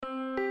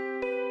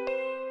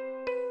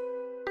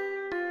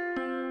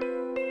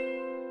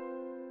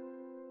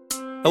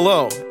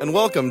Hello, and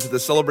welcome to the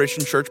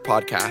Celebration Church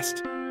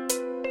podcast.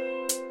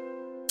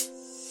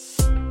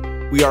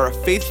 We are a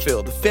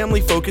faith-filled,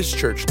 family-focused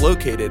church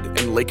located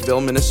in Lakeville,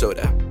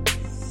 Minnesota.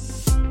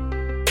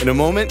 In a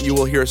moment, you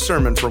will hear a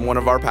sermon from one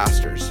of our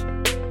pastors.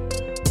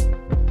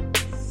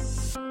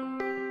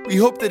 We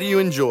hope that you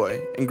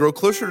enjoy and grow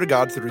closer to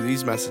God through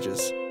these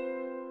messages.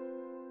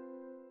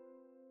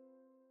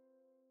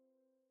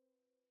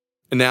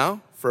 And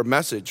now, for a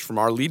message from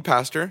our lead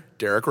pastor,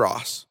 Derrick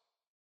Ross.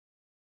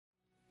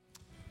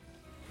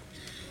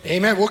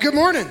 Amen. Well, good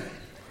morning.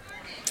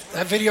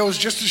 That video was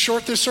just as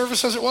short this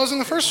service as it was in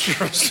the first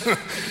service.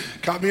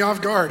 Caught me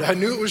off guard. I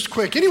knew it was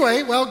quick.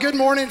 Anyway, well, good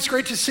morning. It's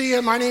great to see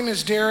you. My name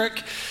is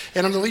Derrick,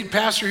 and I'm the lead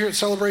pastor here at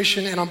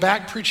Celebration, and I'm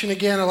back preaching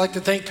again. I'd like to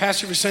thank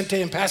Pastor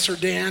Vicente and Pastor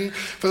Dan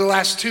for the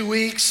last 2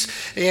 weeks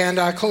and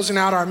closing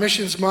out our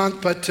missions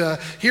month. But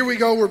here we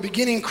go. We're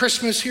beginning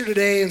Christmas here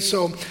today, and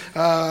so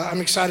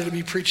I'm excited to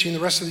be preaching the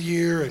rest of the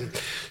year and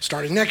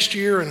starting next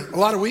year and a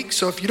lot of weeks.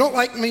 So if you don't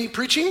like me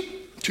preaching,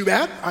 too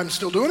bad, I'm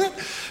still doing it.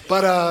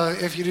 But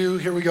if you do,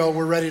 here we go,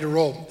 we're ready to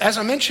roll. As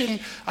I mentioned,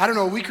 I don't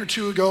know, a week or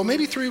two ago,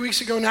 maybe 3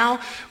 weeks ago now,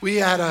 we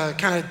had a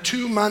kind of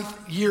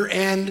 2-month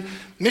year-end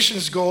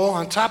missions goal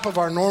on top of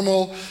our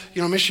normal,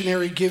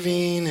 missionary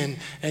giving and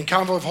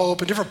Convo of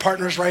Hope and different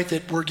partners, right,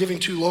 that we're giving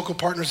to local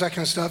partners, that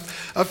kind of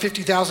stuff, of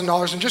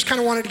 $50,000. And just kind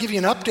of wanted to give you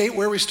an update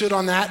where we stood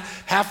on that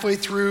halfway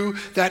through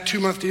that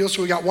 2-month deal.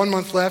 So we got 1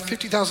 month left,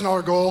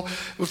 $50,000 goal.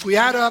 If we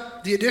add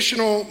up the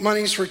additional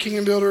monies for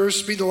Kingdom Builders,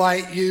 Speed the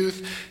Light,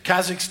 Youth,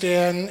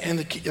 Kazakhstan, and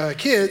the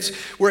kids,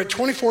 we're at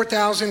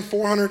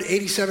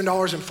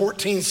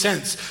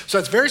 $24,487.14. So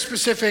that's very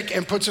specific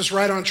and puts us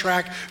right on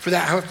track for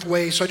that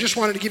halfway. So I just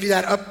wanted to give you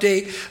that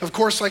update. Of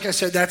course, like I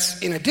said,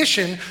 that's in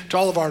addition to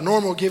all of our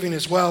normal giving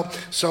as well.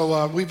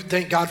 So we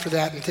thank God for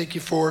that, and thank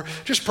you for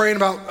just praying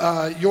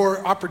about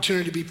your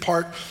opportunity to be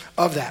part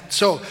of that.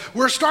 So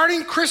we're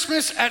starting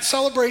Christmas at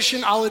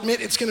Celebration. I'll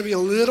admit it's going to be a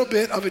little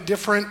bit of a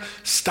different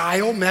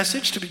style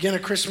message to begin a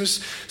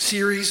Christmas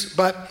series,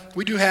 but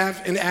we do have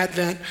an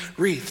Advent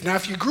wreath. Now,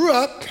 if you grew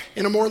up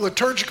in a more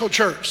liturgical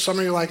church, some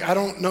of you are like, I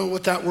don't know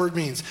what that word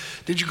means.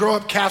 Did you grow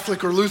up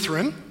Catholic or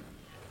Lutheran?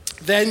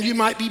 Then you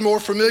might be more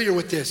familiar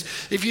with this.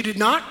 If you did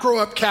not grow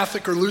up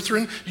Catholic or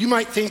Lutheran, you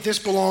might think this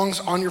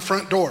belongs on your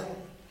front door.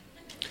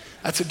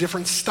 That's a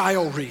different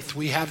style wreath.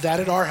 We have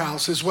that at our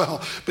house as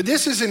well. But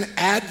this is an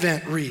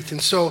Advent wreath.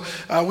 And so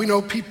we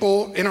know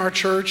people in our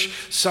church,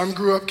 some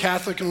grew up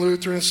Catholic and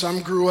Lutheran,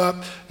 some grew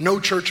up no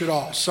church at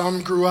all.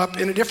 Some grew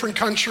up in a different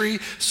country,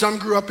 some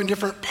grew up in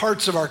different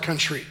parts of our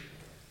country.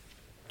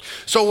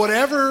 So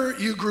whatever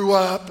you grew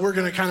up, we're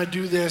going to kind of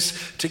do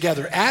this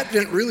together.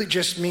 Advent really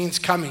just means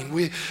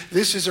coming.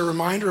 This is a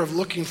reminder of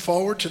looking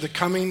forward to the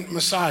coming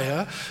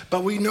Messiah,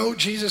 but we know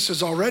Jesus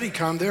has already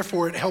come,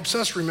 therefore it helps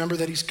us remember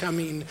that he's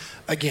coming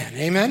again.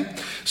 Amen?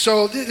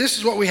 So this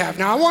is what we have.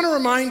 Now I want to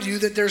remind you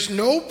that there's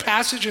no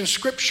passage in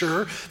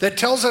Scripture that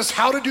tells us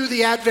how to do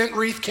the Advent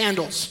wreath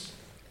candles.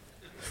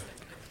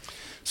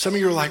 Some of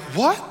you are like,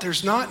 what?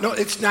 There's not? No,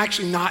 it's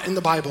actually not in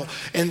the Bible,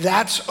 and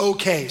that's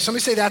okay.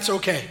 Somebody say that's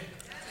okay.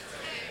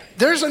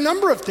 There's a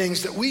number of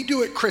things that we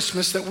do at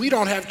Christmas that we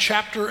don't have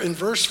chapter and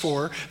verse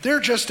for. They're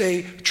just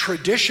a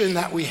tradition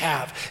that we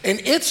have. And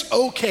it's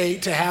okay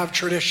to have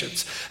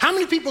traditions. How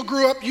many people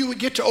grew up you would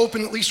get to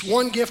open at least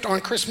one gift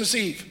on Christmas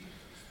Eve?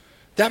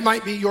 That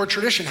might be your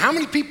tradition. How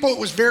many people it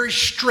was very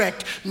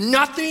strict,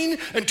 nothing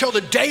until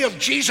the day of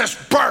Jesus'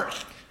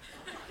 birth?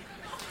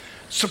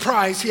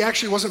 Surprise, he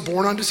actually wasn't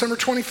born on December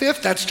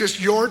 25th. That's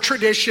just your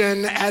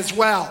tradition as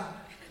well.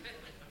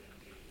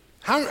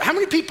 How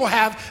many people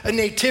have a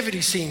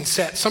nativity scene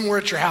set somewhere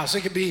at your house?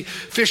 It could be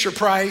Fisher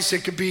Price.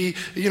 It could be,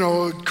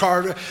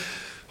 Carter.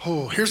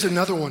 Oh, here's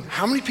another one.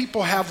 How many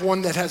people have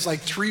one that has like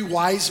 3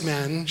 wise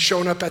men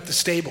showing up at the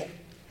stable?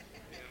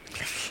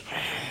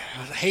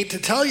 I hate to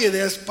tell you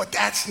this, but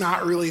that's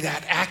not really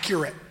that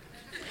accurate.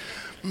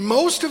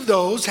 Most of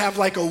those have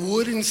like a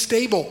wooden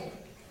stable.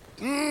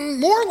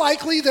 More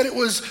likely that it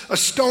was a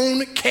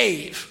stone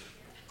cave.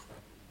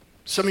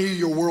 Some of you,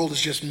 your world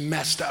is just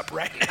messed up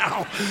right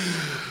now.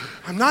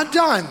 I'm not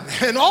done.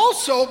 And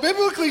also,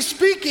 biblically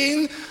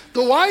speaking,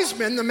 the wise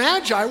men, the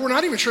magi, we're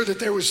not even sure that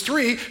there was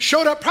 3,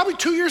 showed up probably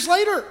 2 years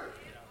later.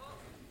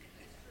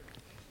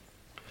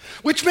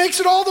 Which makes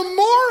it all the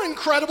more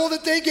incredible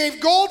that they gave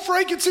gold,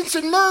 frankincense,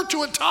 and myrrh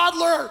to a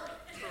toddler.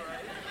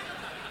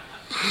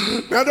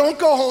 Now don't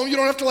go home. You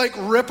don't have to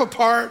rip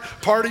apart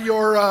part of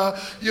your,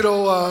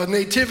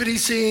 nativity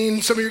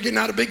scene. Some of you are getting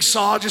out a big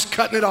saw, just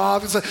cutting it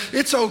off.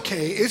 It's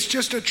okay. It's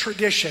just a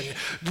tradition.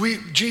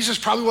 Jesus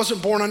probably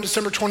wasn't born on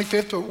December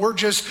 25th, but we're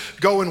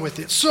just going with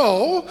it.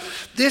 So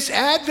this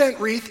Advent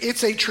wreath,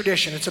 it's a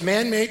tradition. It's a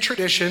man-made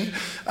tradition,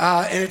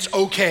 and it's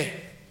okay.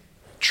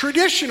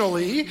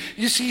 Traditionally,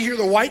 you see here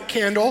the white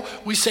candle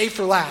we save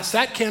for last.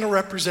 That candle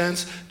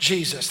represents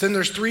Jesus. Then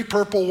there's 3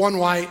 purple, 1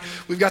 white.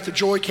 We've got the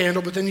joy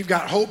candle, but then you've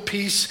got hope,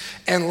 peace,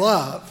 and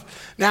love.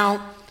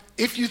 Now,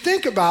 if you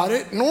think about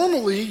it,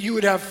 normally you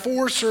would have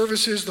 4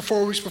 services the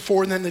 4 weeks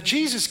before, and then the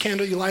Jesus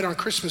candle you light on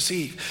Christmas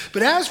Eve.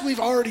 But as we've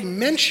already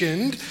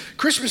mentioned,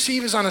 Christmas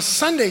Eve is on a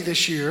Sunday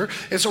this year,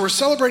 and so we're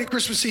celebrating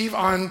Christmas Eve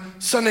on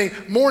Sunday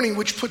morning,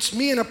 which puts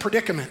me in a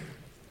predicament.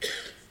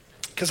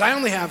 Because I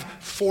only have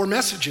 4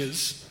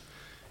 messages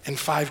and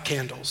 5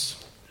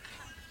 candles.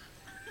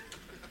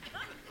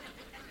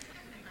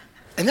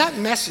 And that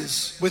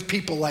messes with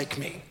people like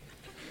me.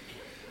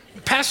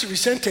 Pastor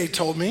Vicente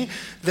told me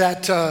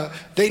that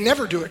they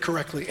never do it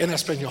correctly in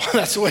Espanol.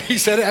 That's the way he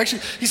said it.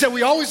 Actually, he said,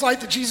 we always light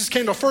the Jesus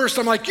candle first.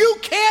 I'm like, you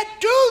can't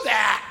do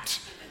that.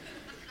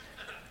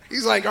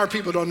 He's like, our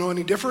people don't know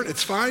any different.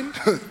 It's fine.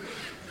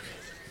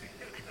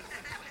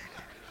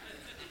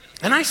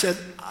 And I said,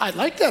 I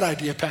like that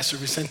idea, Pastor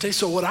Vicente.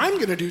 So what I'm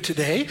going to do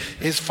today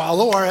is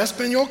follow our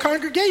Espanol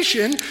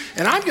congregation,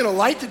 and I'm going to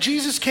light the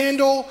Jesus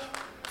candle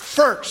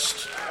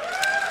first.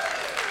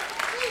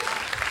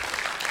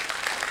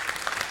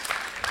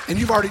 And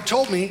you've already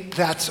told me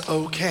that's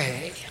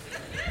okay.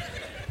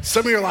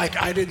 Some of you are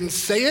like, I didn't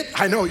say it.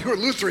 I know, you're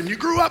Lutheran. You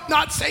grew up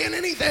not saying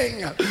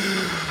anything.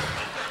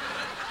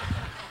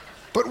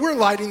 But we're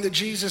lighting the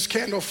Jesus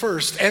candle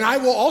first. And I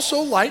will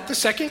also light the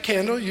second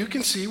candle you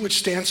can see, which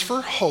stands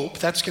for hope.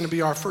 That's going to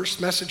be our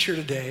first message here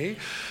today.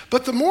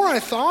 But the more I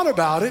thought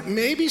about it,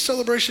 maybe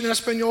Celebration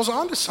Espanol's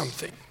onto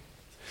something.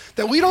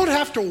 That we don't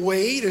have to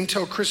wait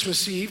until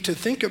Christmas Eve to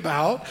think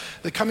about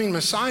the coming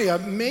Messiah,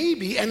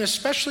 maybe, and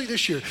especially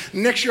this year.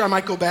 Next year I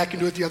might go back and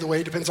do it the other way.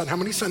 It depends on how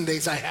many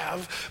Sundays I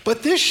have.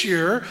 But this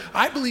year,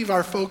 I believe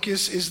our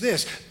focus is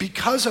this.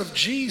 Because of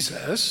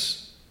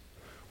Jesus,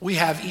 we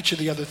have each of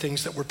the other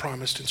things that were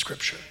promised in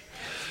Scripture.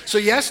 So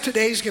yes,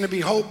 today's going to be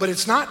hope, but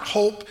it's not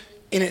hope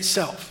in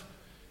itself.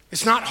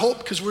 It's not hope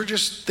because we're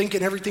just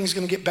thinking everything's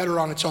going to get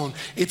better on its own.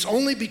 It's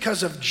only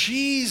because of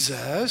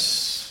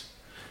Jesus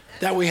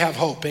that we have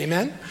hope,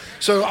 amen?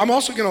 So I'm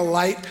also going to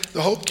light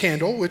the hope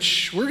candle,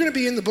 which we're going to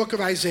be in the book of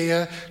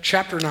Isaiah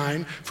chapter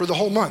 9 for the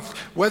whole month.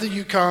 Whether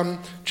you come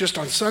just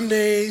on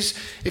Sundays,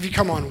 if you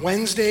come on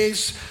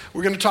Wednesdays,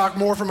 we're going to talk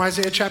more from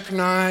Isaiah chapter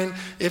 9.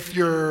 If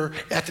you're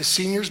at the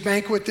seniors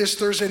banquet this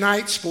Thursday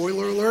night,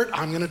 spoiler alert,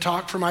 I'm going to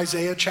talk from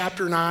Isaiah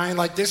chapter 9.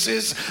 Like this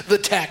is the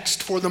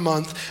text for the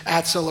month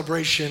at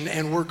Celebration,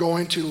 and we're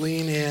going to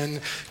lean in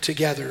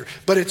together.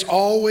 But it's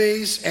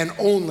always and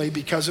only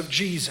because of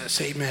Jesus,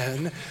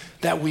 amen,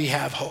 that we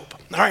have hope.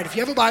 All right, if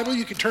you have a Bible,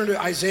 you can turn to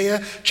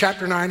Isaiah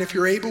chapter 9. If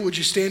you're able, would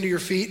you stand to your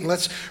feet and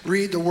let's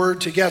read the word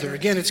together.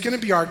 Again, it's going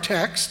to be our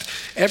text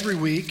every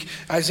week,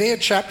 Isaiah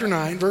chapter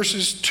 9,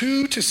 verses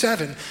 2 to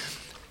 7.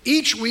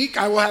 Each week,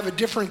 I will have a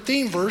different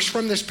theme verse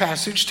from this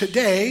passage.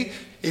 Today,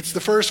 it's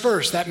the first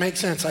verse. That makes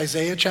sense.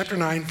 Isaiah chapter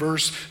 9,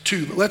 verse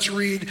 2. But let's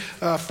read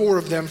 4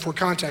 of them for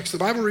context. The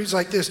Bible reads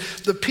like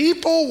this. The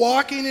people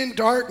walking in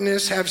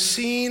darkness have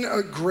seen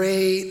a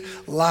great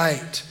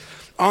light.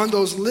 On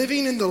those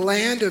living in the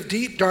land of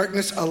deep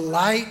darkness, a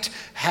light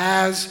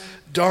has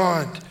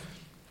dawned.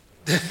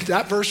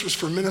 That verse was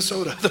for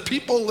Minnesota. The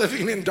people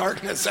living in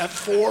darkness at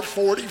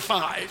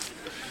 4:45.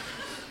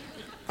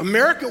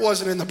 America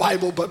wasn't in the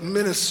Bible, but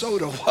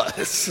Minnesota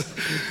was.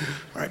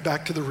 All right,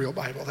 back to the real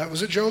Bible. That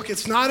was a joke.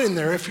 It's not in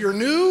there. If you're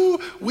new,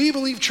 we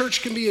believe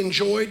church can be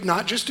enjoyed,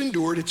 not just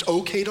endured. It's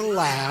okay to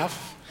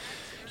laugh.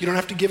 You don't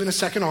have to give in a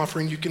second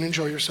offering. You can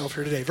enjoy yourself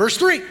here today. Verse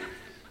 3.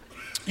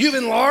 You've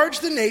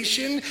enlarged the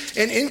nation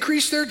and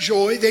increased their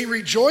joy. They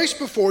rejoice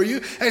before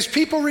you as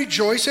people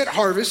rejoice at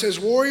harvest, as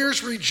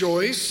warriors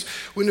rejoice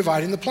when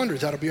dividing the plunder.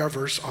 That'll be our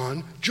verse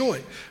on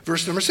joy.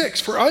 Verse number 6.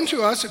 For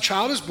unto us a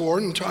child is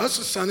born, and to us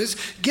a son is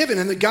given,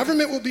 and the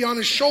government will be on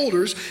his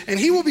shoulders, and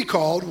he will be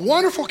called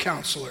Wonderful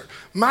Counselor,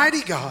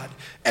 Mighty God,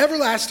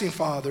 Everlasting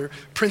Father,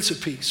 Prince of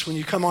Peace. When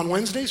you come on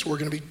Wednesdays, we're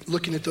going to be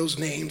looking at those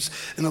names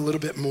in a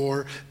little bit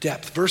more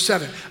depth. Verse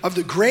 7. Of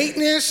the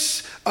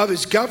greatness of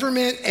his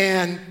government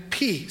and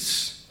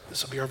peace.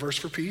 This will be our verse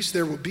for peace.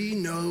 There will be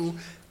no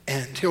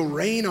end. He'll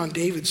reign on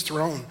David's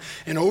throne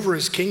and over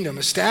his kingdom,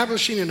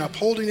 establishing and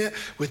upholding it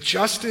with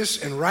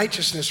justice and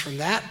righteousness from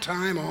that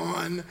time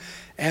on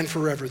and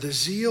forever. The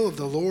zeal of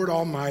the Lord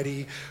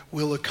Almighty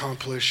will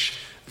accomplish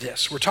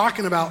this. We're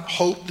talking about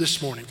hope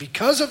this morning.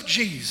 Because of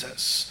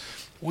Jesus,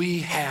 we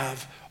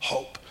have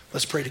hope.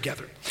 Let's pray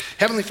together.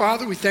 Heavenly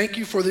Father, we thank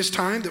you for this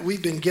time that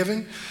we've been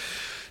given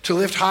to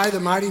lift high the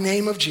mighty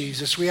name of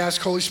Jesus. We ask,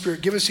 Holy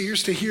Spirit, give us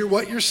ears to hear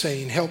what you're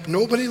saying. Help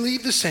nobody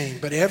leave the same,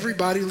 but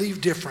everybody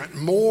leave different.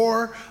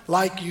 More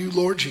like you,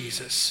 Lord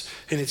Jesus.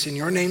 And it's in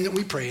your name that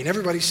we pray. And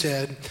everybody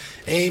said,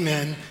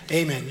 amen,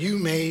 amen. You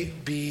may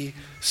be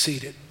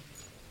seated.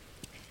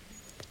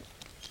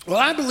 Well,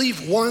 I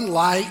believe one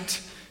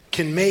light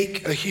can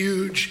make a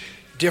huge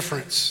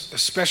difference,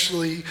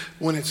 especially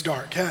when it's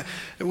dark.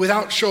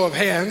 Without show of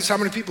hands, how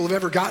many people have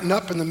ever gotten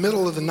up in the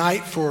middle of the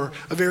night for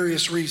a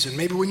various reason?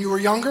 Maybe when you were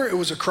younger, it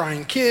was a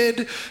crying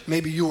kid.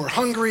 Maybe you were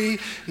hungry.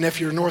 And if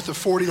you're north of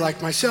 40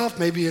 like myself,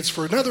 maybe it's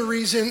for another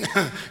reason.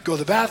 Go to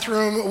the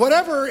bathroom,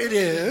 whatever it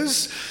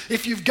is.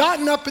 If you've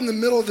gotten up in the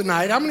middle of the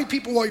night, how many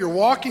people while you're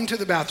walking to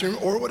the bathroom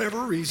or whatever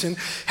reason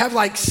have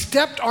like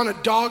stepped on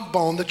a dog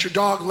bone that your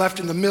dog left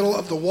in the middle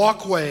of the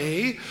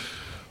walkway?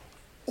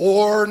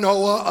 Or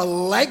Noah, a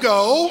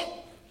Lego.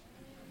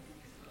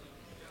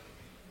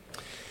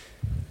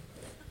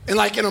 And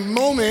like in a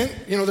moment,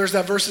 there's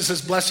that verse that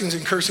says blessings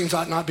and cursings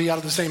ought not be out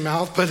of the same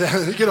mouth. But,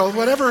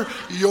 whatever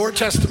your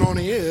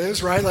testimony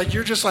is, right? Like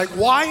you're just like,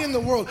 why in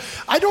the world?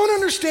 I don't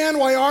understand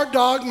why our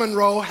dog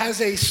Monroe has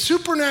a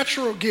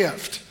supernatural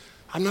gift.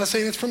 I'm not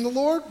saying it's from the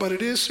Lord, but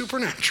it is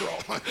supernatural.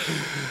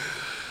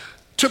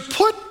 To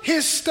put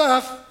his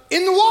stuff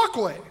in the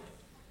walkway.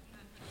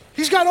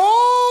 He's got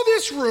all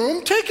this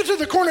room, take it to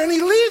the corner, and he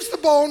leaves the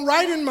bone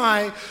right in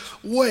my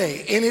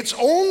way. And it's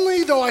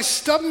only though I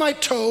stubbed my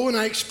toe and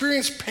I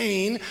experienced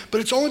pain,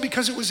 but it's only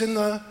because it was in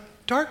the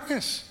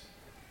darkness.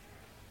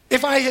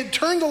 If I had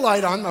turned the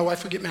light on, my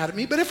wife would get mad at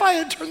me, but if I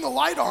had turned the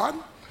light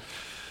on,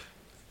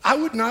 I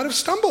would not have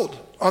stumbled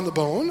on the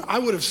bone. I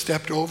would have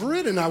stepped over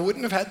it and I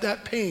wouldn't have had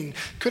that pain.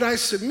 Could I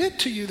submit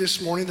to you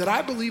this morning that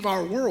I believe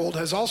our world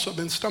has also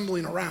been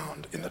stumbling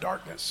around in the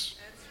darkness?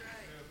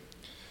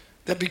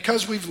 That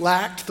because we've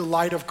lacked the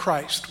light of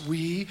Christ,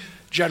 we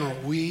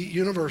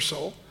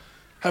universal,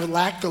 have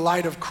lacked the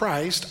light of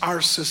Christ,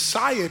 our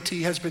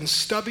society has been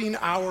stubbing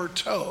our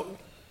toe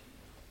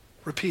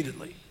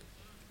repeatedly.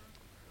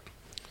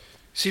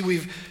 See,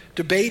 we've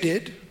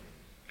debated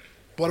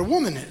what a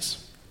woman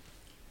is.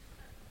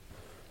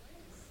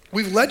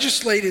 We've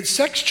legislated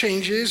sex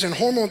changes and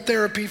hormone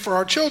therapy for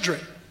our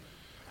children.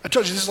 I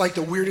told you this is like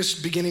the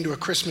weirdest beginning to a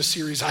Christmas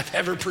series I've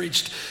ever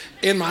preached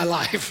in my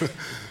life.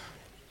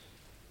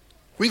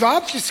 We've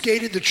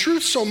obfuscated the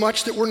truth so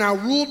much that we're now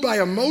ruled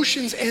by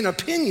emotions and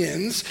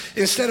opinions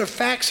instead of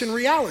facts and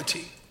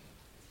reality.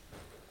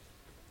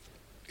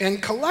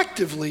 And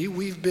collectively,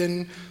 we've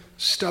been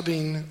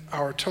stubbing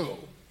our toe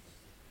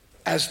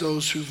as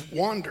those who've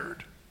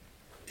wandered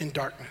in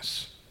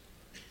darkness.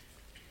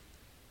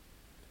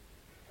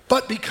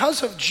 But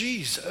because of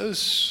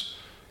Jesus,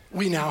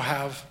 we now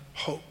have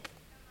hope.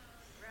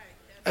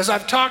 As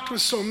I've talked with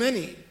so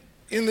many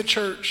in the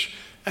church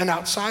and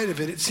outside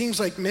of it, it seems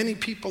like many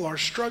people are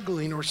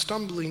struggling or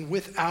stumbling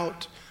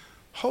without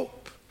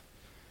hope.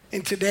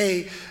 And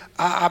today,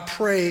 I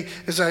pray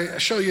as I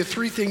show you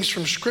three things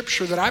from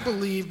Scripture that I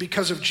believe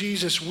because of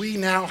Jesus, we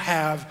now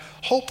have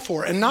hope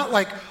for. And not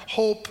like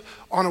hope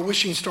on a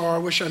wishing star, I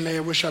wish I may,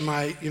 I wish I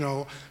might,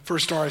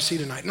 first star I see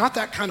tonight. Not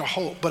that kind of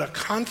hope, but a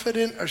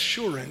confident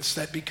assurance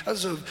that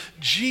because of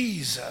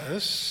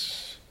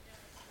Jesus,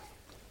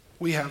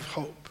 we have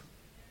hope.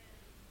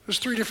 There's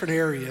three different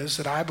areas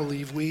that I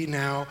believe we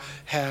now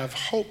have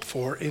hope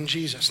for in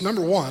Jesus.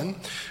 Number one,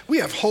 we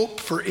have hope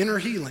for inner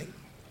healing.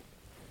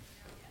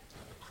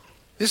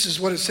 This is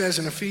what it says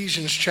in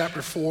Ephesians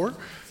chapter 4,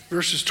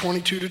 verses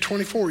 22 to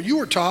 24. You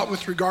were taught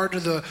with regard to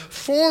the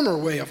former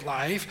way of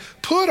life,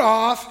 put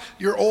off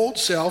your old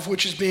self,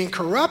 which is being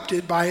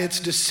corrupted by its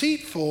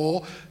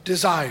deceitful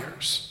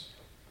desires,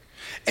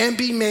 and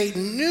be made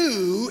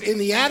new in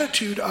the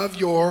attitude of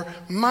your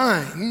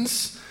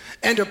minds,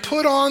 and to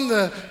put on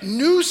the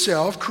new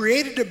self,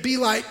 created to be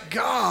like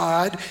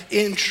God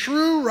in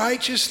true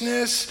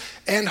righteousness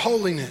and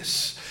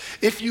holiness.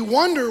 If you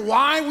wonder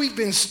why we've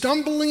been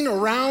stumbling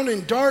around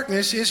in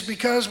darkness, it's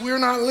because we're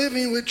not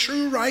living with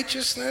true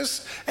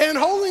righteousness and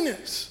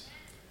holiness.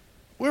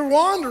 We're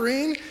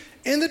wandering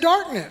in the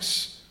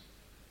darkness.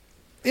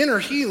 Inner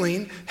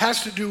healing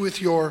has to do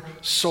with your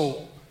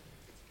soul.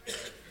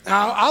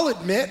 Now, I'll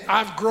admit,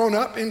 I've grown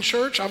up in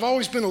church. I've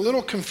always been a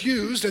little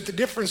confused at the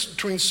difference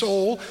between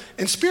soul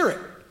and spirit.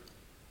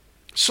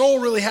 Soul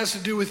really has to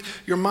do with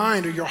your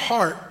mind or your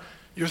heart,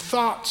 your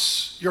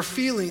thoughts, your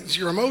feelings,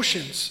 your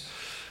emotions.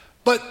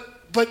 But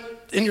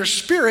in your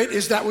spirit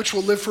is that which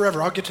will live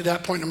forever. I'll get to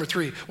that point number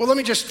 3. Well, let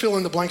me just fill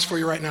in the blanks for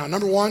you right now.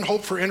 Number 1,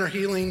 hope for inner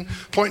healing.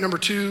 Point number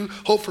 2,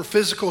 hope for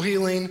physical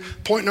healing.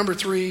 Point number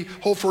 3,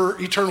 hope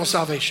for eternal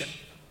salvation.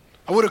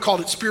 I would have called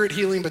it spirit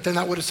healing, but then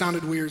that would have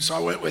sounded weird, so I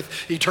went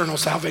with eternal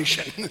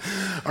salvation.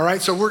 All right,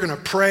 so we're going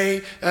to pray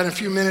in a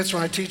few minutes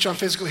when I teach on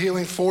physical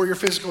healing for your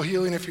physical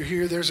healing. If you're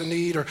here, there's a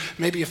need, or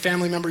maybe a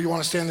family member you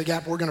want to stand in the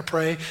gap, we're going to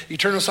pray.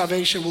 Eternal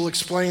salvation, we'll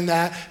explain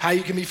that, how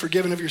you can be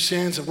forgiven of your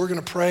sins, and we're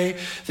going to pray,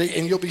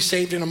 and you'll be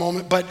saved in a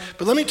moment. But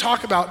let me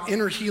talk about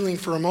inner healing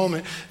for a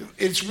moment.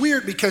 It's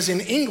weird because in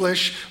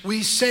English,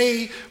 we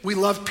say we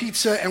love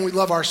pizza and we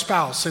love our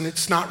spouse, and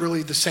it's not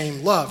really the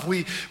same love.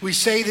 We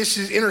say this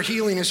is inner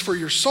healing is for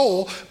your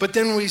soul, but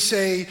then we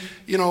say,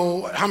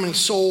 how many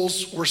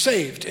souls were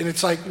saved? And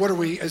it's like, what are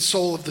we, a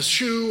soul of the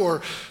shoe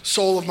or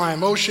soul of my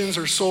emotions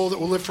or soul that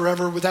will live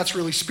forever? But that's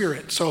really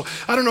spirit. So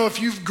I don't know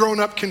if you've grown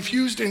up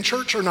confused in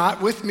church or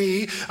not with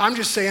me. I'm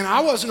just saying I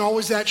wasn't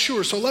always that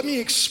sure. So let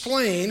me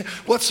explain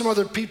what some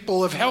other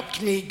people have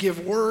helped me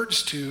give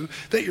words to,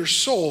 that your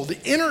soul,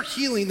 the inner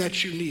healing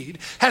that you need,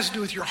 has to do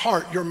with your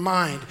heart, your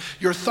mind,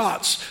 your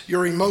thoughts,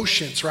 your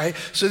emotions, right?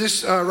 So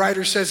this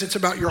writer says it's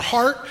about your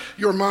heart,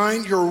 your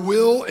mind, your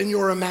will, and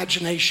your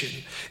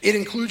imagination. It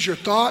includes your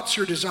thoughts,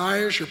 your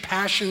desires, your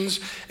passions,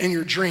 and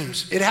your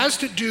dreams. It has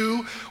to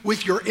do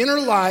with your inner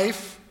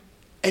life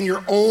and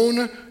your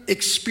own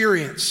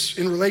experience,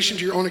 in relation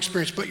to your own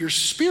experience. But your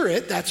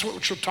spirit, that's what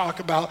we'll talk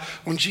about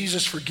when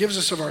Jesus forgives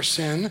us of our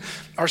sin,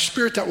 our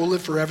spirit that will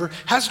live forever,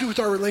 has to do with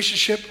our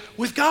relationship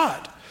with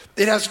God.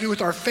 It has to do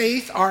with our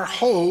faith, our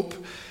hope,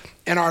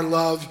 and our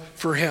love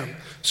for him.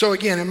 So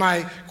again, in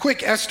my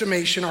quick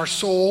estimation, our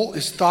soul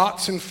is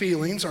thoughts and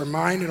feelings, our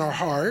mind and our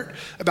heart,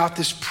 about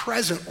this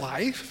present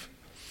life.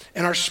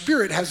 And our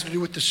spirit has to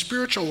do with the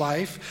spiritual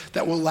life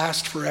that will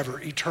last forever,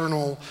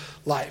 eternal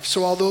life.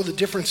 So although the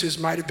differences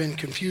might have been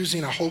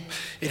confusing, I hope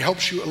it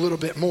helps you a little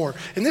bit more.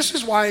 And this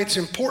is why it's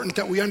important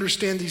that we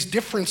understand these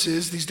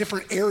differences, these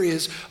different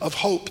areas of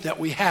hope that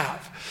we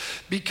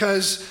have,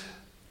 because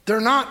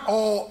they're not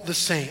all the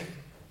same.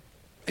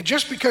 And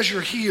just because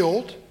you're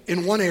healed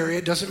in one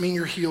area doesn't mean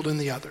you're healed in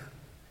the other.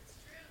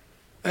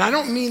 And I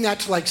don't mean that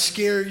to like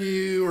scare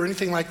you or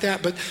anything like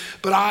that, but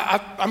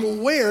I'm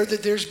aware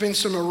that there's been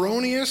some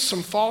erroneous,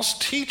 some false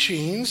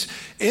teachings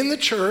in the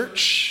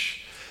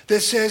church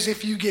that says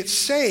if you get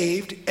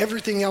saved,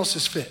 everything else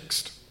is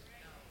fixed.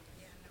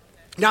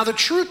 Now, the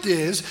truth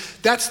is,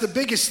 that's the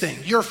biggest thing.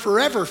 You're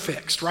forever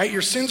fixed, right?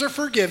 Your sins are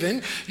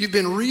forgiven. You'll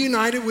be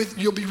reunited with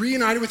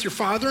your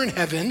Father in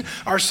heaven.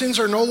 Our sins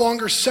are no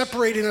longer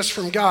separating us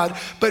from God.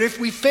 But if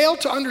we fail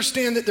to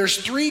understand that there's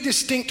three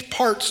distinct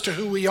parts to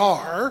who we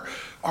are,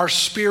 our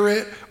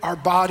spirit, our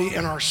body,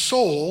 and our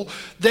soul,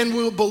 then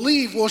we'll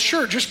believe, well,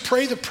 sure, just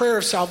pray the prayer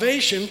of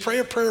salvation, pray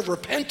a prayer of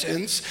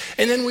repentance,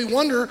 and then we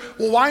wonder,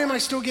 well, why am I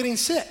still getting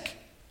sick?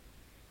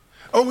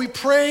 Or we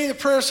pray the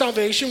prayer of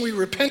salvation, we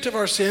repent of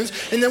our sins,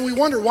 and then we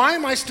wonder, why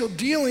am I still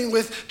dealing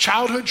with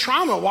childhood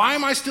trauma? Why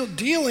am I still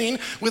dealing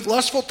with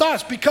lustful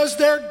thoughts? Because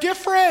they're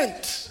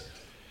different.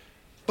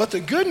 But the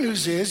good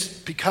news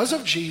is, because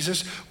of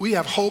Jesus, we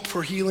have hope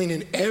for healing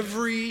in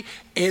every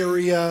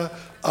area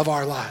of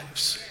our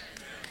lives.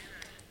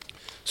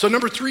 So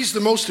number 3 is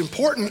the most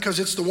important because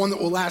it's the one that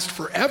will last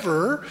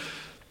forever.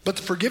 But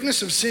the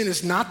forgiveness of sin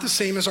is not the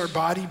same as our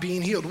body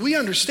being healed. We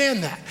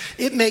understand that.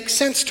 It makes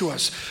sense to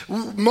us.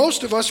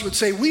 Most of us would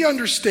say we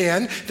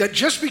understand that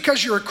just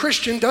because you're a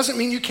Christian doesn't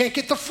mean you can't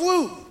get the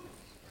flu.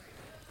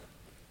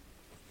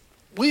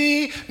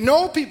 We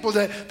know people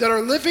that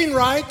are living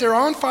right, they're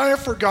on fire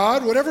for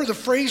God, whatever the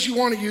phrase you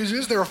want to use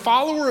is, they're a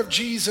follower of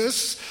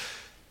Jesus,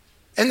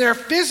 and their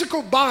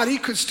physical body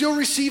could still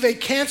receive a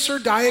cancer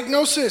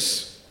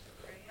diagnosis.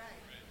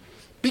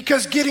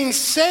 Because getting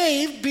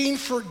saved, being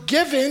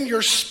forgiven,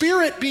 your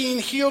spirit being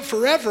healed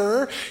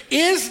forever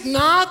is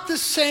not the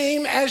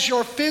same as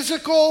your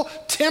physical,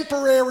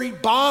 temporary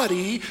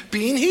body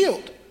being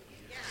healed.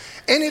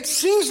 And it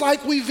seems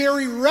like we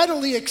very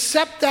readily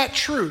accept that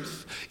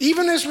truth.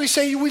 Even as we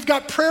say, we've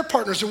got prayer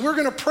partners and we're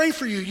going to pray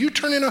for you. You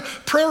turn in a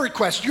prayer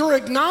request. You're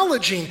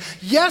acknowledging,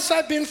 yes,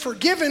 I've been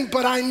forgiven,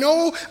 but I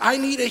know I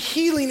need a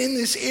healing in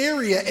this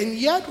area. And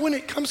yet when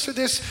it comes to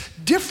this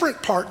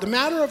different part, the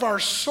matter of our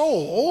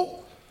soul,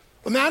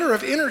 a matter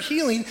of inner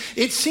healing,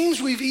 it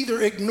seems we've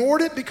either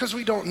ignored it because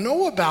we don't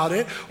know about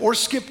it or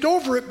skipped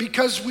over it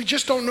because we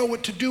just don't know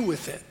what to do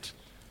with it.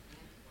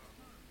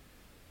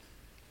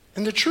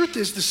 And the truth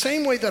is, the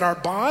same way that our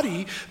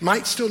body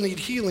might still need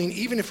healing,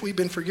 even if we've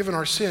been forgiven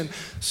our sin,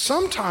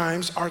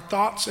 sometimes our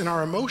thoughts and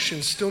our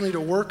emotions still need a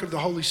work of the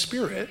Holy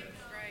Spirit.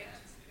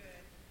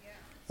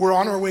 We're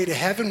on our way to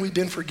heaven, we've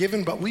been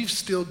forgiven, but we've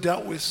still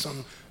dealt with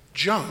some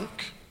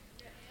junk,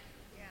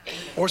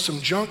 or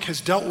some junk has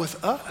dealt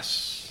with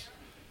us.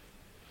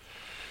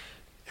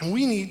 And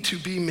we need to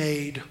be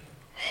made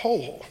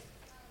whole.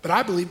 But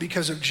I believe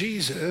because of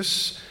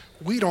Jesus,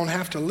 we don't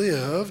have to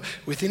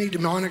live with any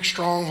demonic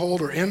stronghold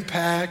or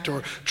impact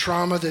or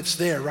trauma that's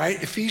there,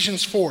 right?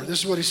 Ephesians 4, this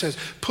is what he says.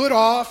 Put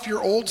off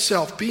your old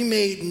self. Be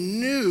made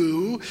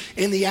new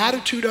in the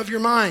attitude of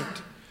your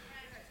mind.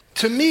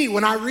 To me,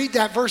 when I read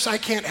that verse, I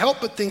can't help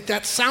but think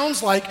that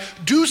sounds like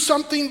do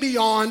something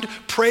beyond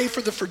pray for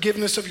the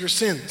forgiveness of your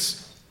sins.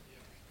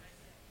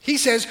 He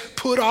says,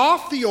 put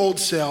off the old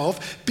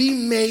self, be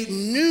made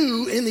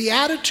new in the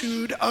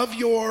attitude of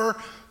your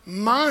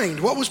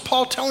mind. What was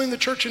Paul telling the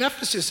church in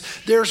Ephesus?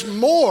 There's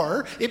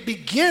more. It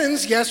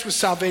begins, yes, with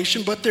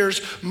salvation, but there's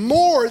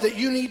more that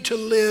you need to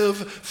live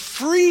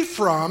free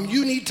from.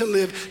 You need to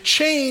live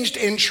changed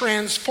and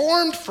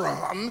transformed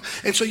from.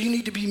 And so you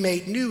need to be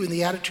made new in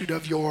the attitude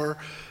of your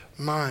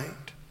mind.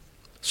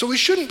 So we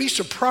shouldn't be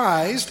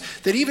surprised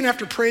that even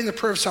after praying the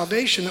prayer of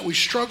salvation that we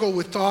struggle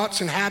with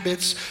thoughts and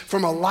habits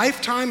from a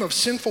lifetime of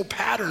sinful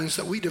patterns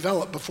that we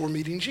developed before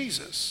meeting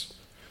Jesus.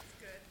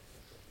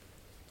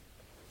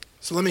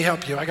 So let me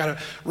help you. I got to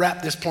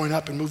wrap this point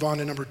up and move on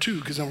to number 2,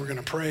 because then we're going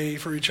to pray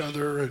for each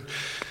other.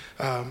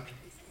 And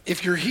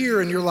if you're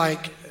here and you're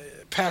like,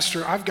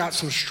 Pastor, I've got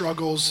some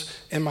struggles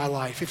in my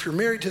life. If you're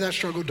married to that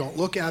struggle, don't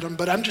look at them.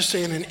 But I'm just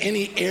saying, in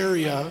any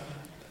area,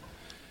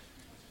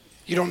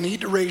 you don't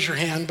need to raise your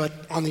hand. But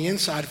on the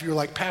inside, if you're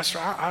like, Pastor,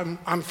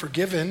 I'm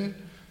forgiven,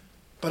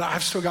 but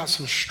I've still got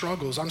some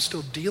struggles. I'm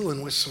still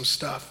dealing with some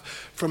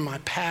stuff from my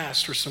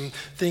past or some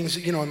things,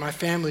 in my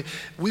family.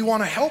 We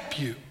want to help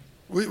you.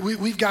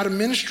 We've got a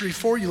ministry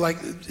for you, like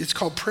it's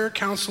called Prayer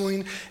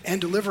Counseling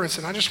and Deliverance,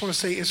 and I just want to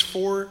say it's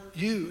for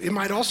you. It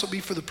might also be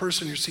for the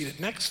person you're seated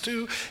next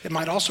to. It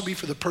might also be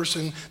for the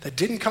person that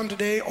didn't come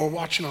today or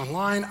watching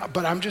online,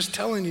 but I'm just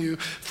telling you,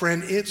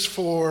 friend, it's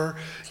for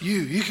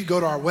you. You could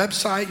go to our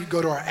website, you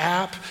go to our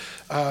app,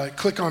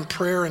 click on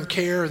Prayer and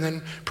Care, and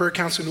then Prayer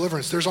Counseling and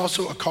Deliverance. There's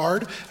also a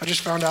card I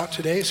just found out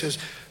today. It says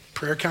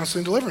Prayer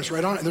Counseling and Deliverance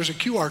right on it. There's a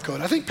QR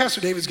code. I think Pastor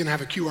David's going to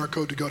have a QR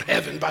code to go to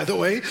heaven, by the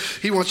way.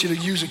 He wants you to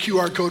use a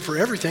QR code for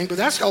everything, but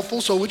that's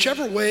helpful. So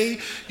whichever way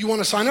you want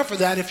to sign up for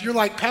that, if you're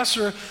like,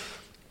 Pastor,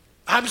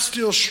 I'm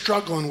still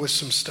struggling with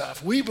some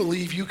stuff, we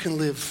believe you can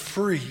live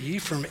free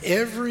from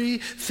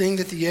everything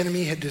that the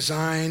enemy had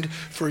designed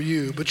for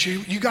you. But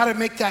you got to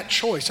make that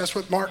choice. That's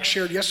what Mark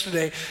shared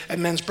yesterday at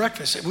men's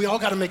breakfast. We all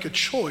got to make a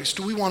choice.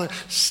 Do we want to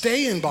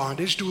stay in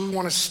bondage? Do we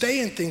want to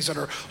stay in things that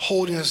are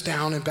holding us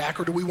down and back?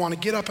 Or do we want to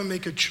get up and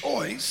make a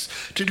choice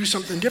to do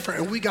something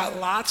different? And we got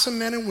lots of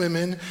men and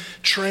women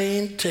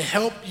trained to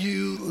help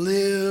you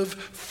live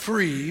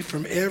free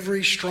from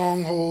every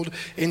stronghold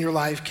in your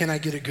life. Can I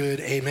get a good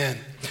amen?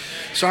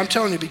 So I'm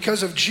telling you,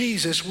 because of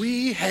Jesus,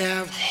 we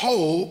have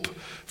hope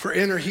for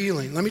inner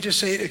healing. Let me just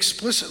say it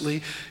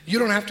explicitly. You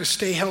don't have to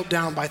stay held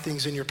down by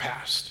things in your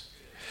past.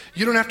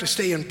 You don't have to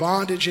stay in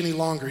bondage any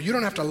longer. You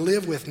don't have to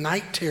live with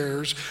night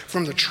terrors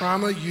from the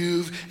trauma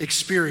you've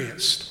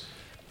experienced.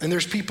 And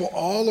there's people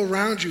all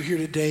around you here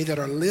today that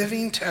are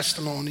living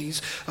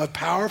testimonies of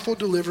powerful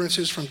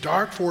deliverances from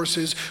dark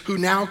forces who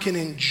now can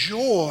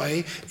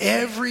enjoy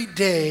every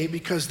day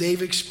because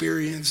they've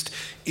experienced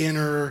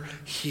inner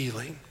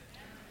healing.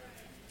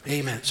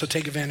 Amen. So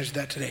take advantage of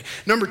that today.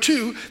 Number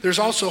 2, there's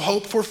also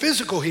hope for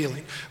physical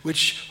healing,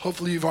 which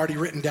hopefully you've already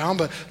written down,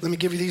 but let me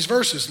give you these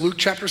verses. Luke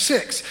chapter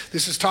 6,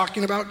 this is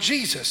talking about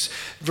Jesus.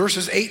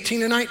 Verses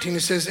 18 and 19, it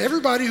says,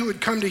 everybody who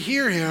had come to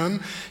hear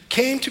him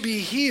came to be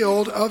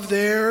healed of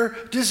their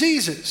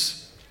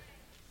diseases.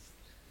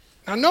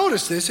 Now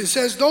notice this, it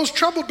says, those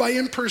troubled by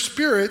impure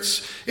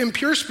spirits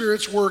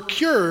were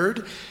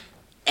cured,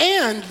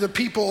 and the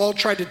people all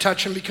tried to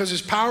touch him because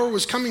his power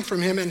was coming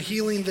from him and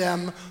healing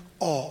them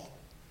all.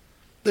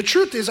 The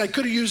truth is, I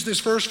could have used this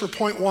verse for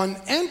point 1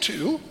 and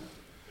 2,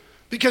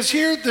 because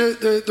here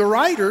the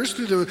writers,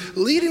 through the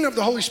leading of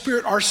the Holy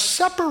Spirit, are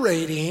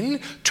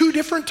separating 2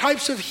 different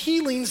types of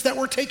healings that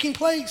were taking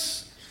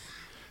place.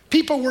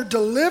 People were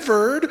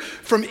delivered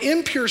from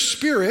impure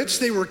spirits.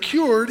 They were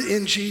cured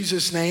in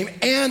Jesus' name.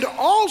 And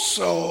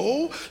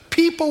also,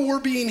 people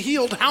were being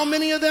healed. How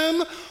many of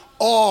them?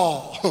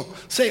 All.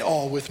 Say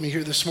all with me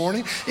here this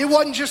morning. It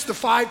wasn't just the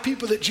 5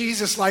 people that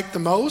Jesus liked the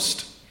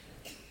most.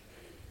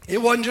 It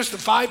wasn't just the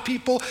 5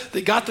 people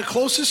that got the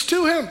closest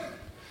to him.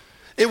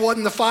 It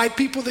wasn't the 5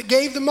 people that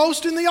gave the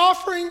most in the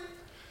offering.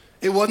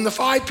 It wasn't the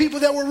 5 people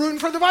that were rooting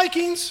for the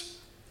Vikings.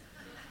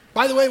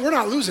 By the way, we're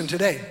not losing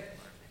today.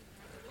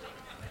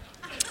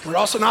 We're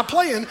also not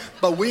playing,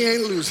 but we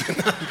ain't losing.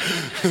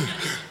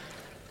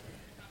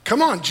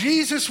 Come on,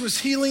 Jesus was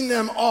healing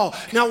them all.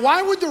 Now,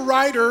 why would the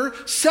writer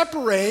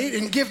separate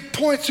and give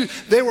points to?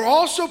 They were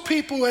also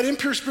people who had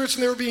impure spirits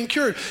and they were being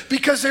cured.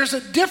 Because there's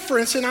a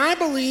difference, and I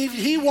believe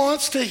he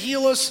wants to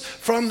heal us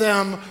from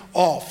them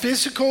all.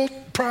 Physical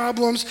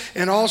problems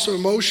and also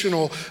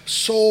emotional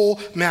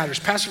soul matters.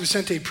 Pastor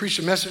Vicente preached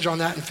a message on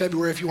that in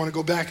February. If you want to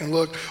go back and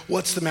look,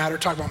 what's the matter?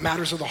 Talk about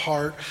matters of the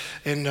heart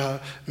and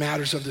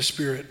matters of the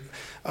spirit.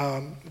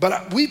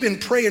 But we've been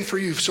praying for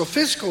you. So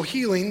physical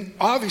healing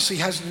obviously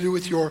has to do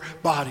with your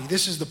body.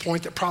 This is the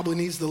point that probably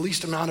needs the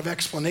least amount of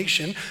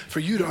explanation for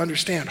you to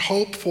understand.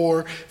 Hope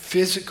for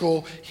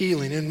physical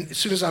healing. And as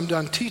soon as I'm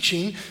done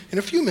teaching, in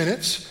a few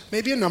minutes,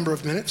 maybe a number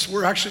of minutes,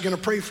 we're actually going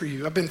to pray for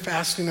you. I've been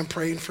fasting and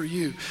praying for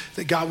you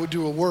that God would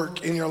do a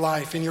work in your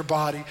life, in your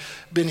body.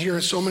 Been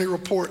hearing so many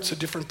reports of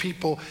different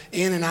people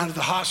in and out of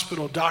the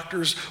hospital,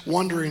 doctors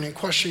wondering and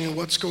questioning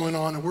what's going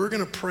on. And we're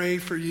going to pray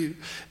for you,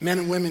 men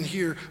and women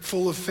here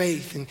full of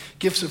faith and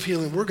gifts of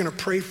healing. We're going to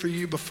pray for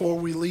you before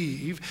we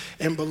leave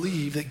and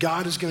believe that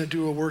God is going to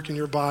do a work in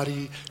your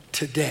body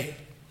today.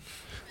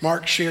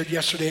 Mark shared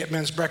yesterday at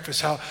men's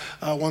breakfast how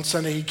one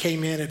Sunday he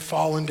came in, had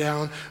fallen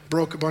down,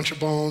 broke a bunch of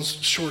bones,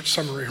 short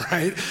summary,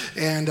 right?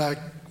 And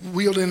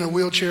wheeled in a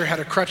wheelchair, had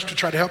a crutch to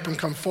try to help him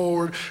come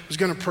forward, was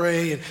going to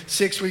pray, and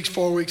 6 weeks,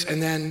 4 weeks,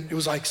 and then it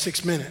was like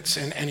 6 minutes.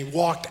 And he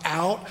walked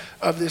out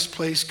of this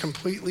place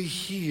completely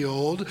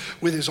healed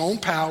with his own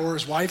power,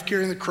 his wife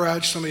carrying the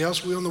crutch, somebody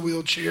else wheeling the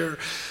wheelchair.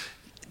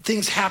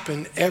 Things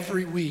happen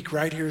every week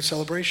right here at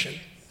Celebration.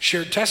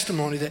 shared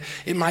testimony that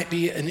it might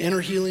be an inner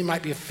healing,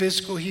 might be a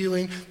physical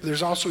healing, but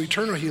there's also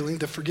eternal healing,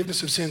 the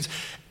forgiveness of sins.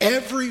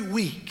 Every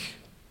week,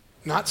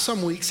 not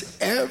some weeks,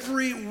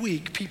 every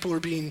week people are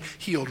being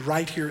healed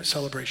right here at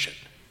Celebration.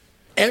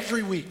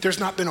 Every week. There's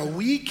not been a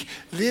week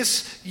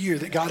this year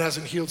that God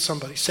hasn't healed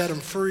somebody, set them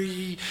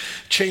free,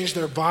 changed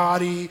their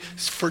body,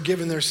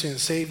 forgiven their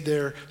sins, saved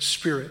their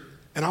spirit.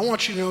 And I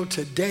want you to know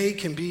today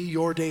can be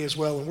your day as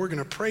well, and we're going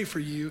to pray for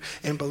you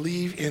and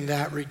believe in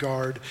that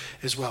regard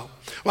as well.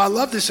 Well, I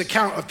love this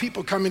account of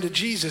people coming to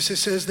Jesus. It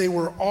says they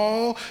were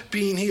all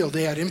being healed.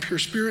 They had impure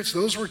spirits.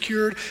 Those were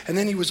cured, and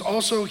then he was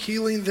also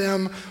healing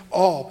them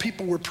all.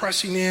 People were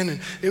pressing in, and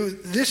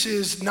this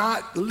is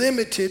not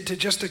limited to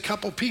just a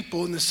couple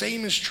people, and the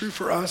same is true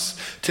for us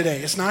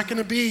today. It's not going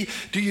to be,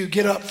 do you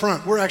get up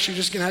front? We're actually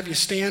just going to have you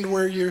stand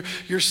where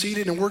you're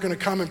seated, and we're going to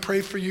come and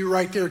pray for you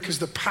right there, because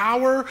the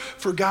power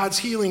for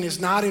God's healing is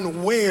not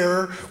in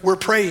where we're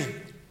praying,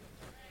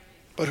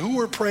 but who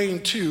we're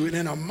praying to. And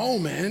in a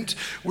moment,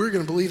 we're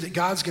going to believe that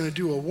God's going to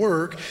do a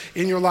work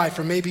in your life.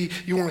 Or maybe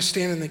you want to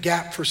stand in the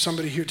gap for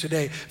somebody here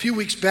today. A few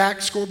weeks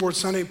back, Scoreboard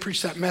Sunday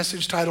preached that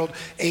message titled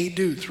A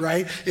Duth,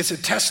 right? It's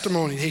a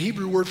testimony. The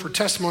Hebrew word for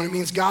testimony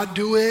means God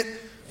do it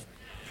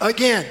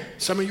again.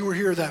 Some of you were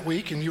here that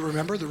week and you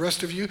remember. The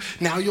rest of you,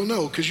 now you'll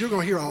know, because you're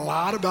going to hear a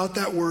lot about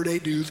that word A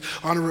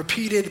Duth on a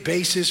repeated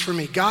basis from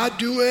me. God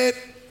do it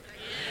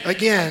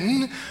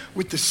again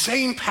with the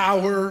same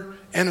power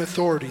and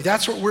authority.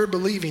 That's what we're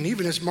believing.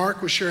 Even as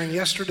Mark was sharing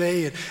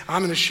yesterday, and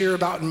I'm going to share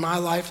about in my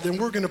life, then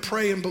we're going to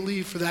pray and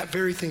believe for that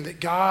very thing, that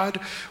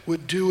God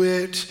would do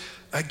it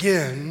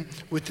again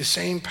with the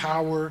same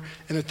power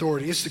and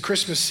authority. It's the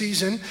Christmas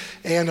season,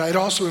 and it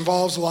also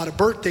involves a lot of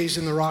birthdays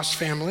in the Ross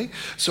family.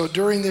 So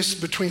during this,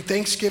 between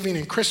Thanksgiving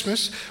and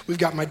Christmas, we've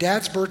got my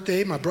dad's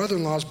birthday, my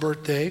brother-in-law's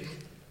birthday,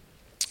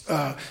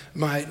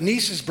 my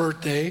niece's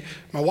birthday,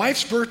 my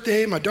wife's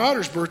birthday, my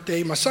daughter's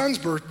birthday, my son's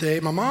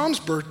birthday, my mom's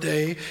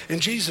birthday, and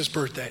Jesus'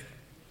 birthday.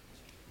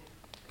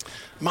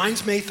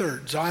 Mine's May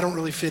 3rd, so I don't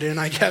really fit in,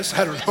 I guess.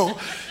 I don't know.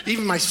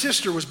 Even my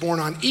sister was born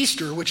on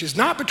Easter, which is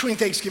not between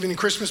Thanksgiving and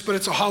Christmas, but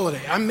it's a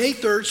holiday. I'm May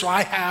 3rd, so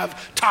I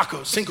have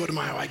tacos. Cinco de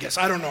Mayo, I guess.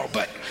 I don't know,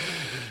 but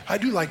I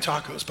do like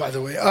tacos, by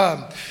the way.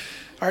 I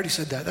already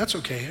said that. That's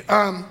okay.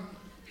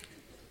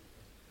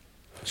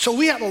 So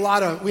we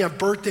have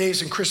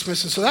birthdays and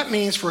Christmas, and so that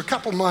means for a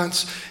couple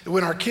months,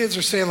 when our kids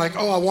are saying like,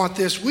 oh, I want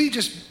this,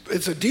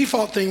 it's a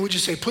default thing, we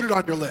just say, put it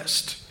on your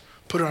list.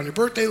 Put it on your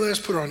birthday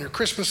list, put it on your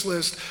Christmas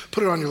list,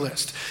 put it on your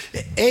list.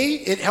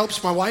 It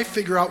helps my wife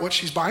figure out what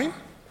she's buying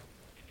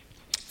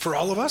for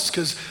all of us,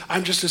 because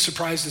I'm just as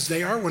surprised as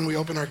they are when we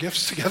open our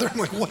gifts together. I'm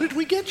like, what did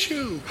we get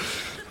you?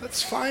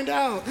 Let's find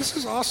out. This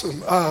is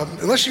awesome.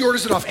 Unless she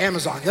orders it off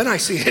Amazon, then I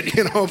see it,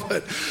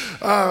 but...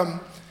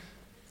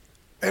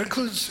 It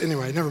includes,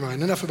 anyway, never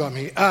mind, enough about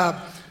me.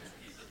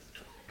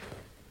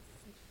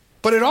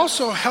 But it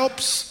also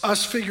helps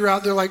us figure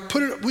out, they're like,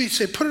 put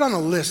it on a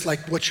list, like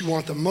what you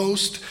want the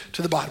most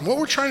to the bottom. What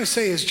we're trying to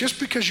say is just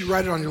because you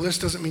write it on your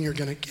list doesn't mean you're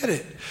going to get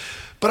it.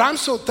 But I'm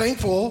so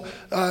thankful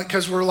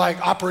because we're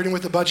like operating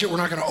with the budget. We're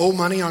not going to owe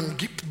money on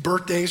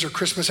birthdays or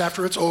Christmas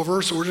after it's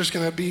over. So we're just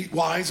going to be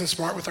wise and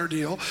smart with our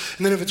deal.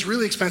 And then if it's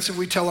really expensive,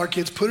 we tell our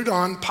kids, put it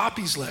on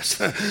Poppy's list.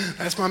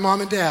 That's my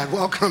mom and dad.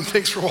 Welcome.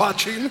 Thanks for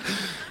watching.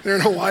 They're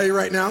in Hawaii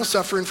right now,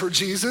 suffering for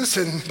Jesus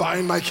and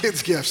buying my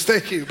kids gifts.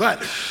 Thank you.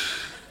 But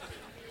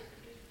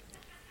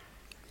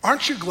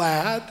aren't you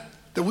glad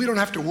that we don't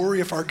have to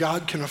worry if our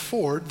God can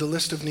afford the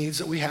list of needs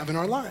that we have in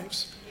our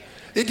lives?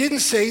 It didn't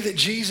say that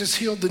Jesus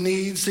healed the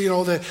needs,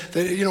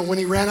 that when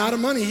he ran out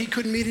of money, he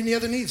couldn't meet any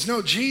other needs.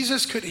 No,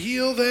 Jesus could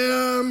heal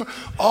them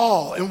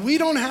all. And we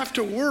don't have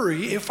to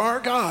worry if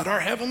our God, our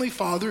Heavenly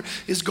Father,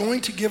 is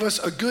going to give us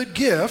a good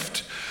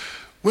gift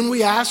when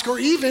we ask, or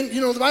even,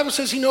 the Bible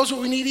says he knows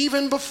what we need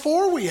even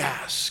before we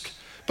ask.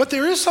 But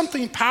there is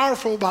something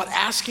powerful about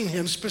asking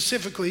him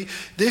specifically,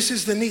 this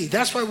is the need.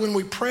 That's why when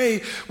we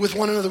pray with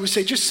one another, we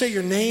say, just say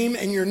your name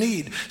and your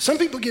need. Some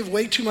people give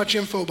way too much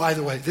info, by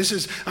the way.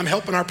 I'm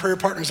helping our prayer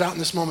partners out in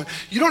this moment.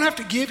 You don't have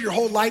to give your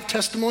whole life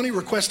testimony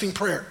requesting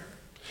prayer.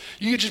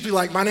 You could just be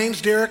like, my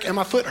name's Derrick and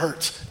my foot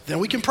hurts. Then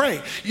we can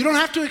pray. You don't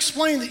have to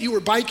explain that you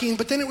were biking,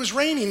 but then it was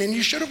raining and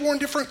you should have worn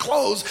different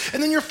clothes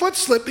and then your foot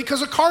slipped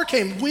because a car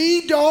came.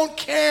 We don't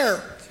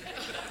care.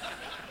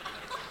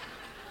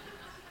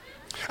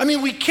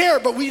 We care,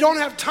 but we don't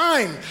have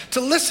time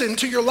to listen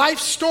to your life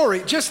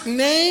story. Just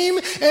name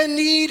and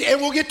need, and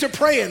we'll get to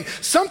praying.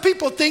 Some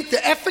people think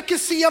the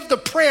efficacy of the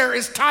prayer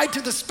is tied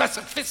to the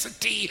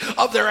specificity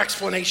of their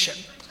explanation.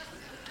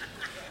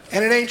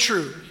 And it ain't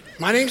true.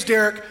 My name's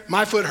Derrick,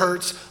 my foot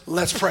hurts,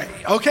 let's pray.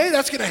 Okay,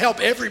 that's going to help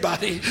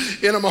everybody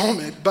in a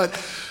moment. But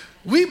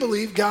we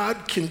believe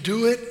God can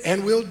do it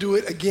and will do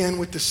it again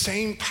with the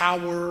same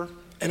power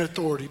and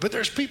authority. But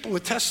there's people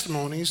with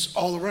testimonies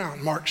all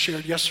around. Mark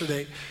shared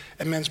yesterday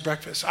at men's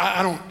breakfast.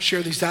 I don't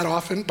share these that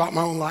often about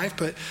my own life,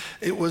 but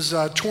it was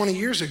 20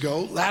 years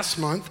ago, last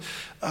month,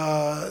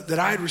 that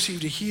I had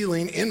received a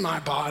healing in my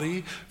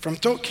body from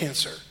throat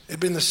cancer. It had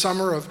been the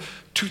summer of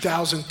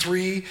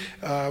 2003.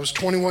 I was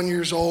 21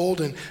 years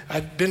old, and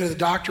I'd been to the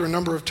doctor a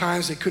number of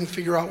times. They couldn't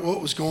figure out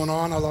what was going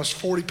on. I lost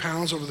 40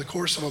 pounds over the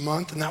course of a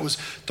month, and that was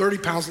 30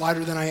 pounds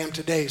lighter than I am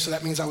today. So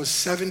that means I was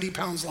 70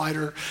 pounds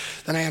lighter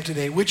than I am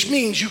today, which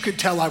means you could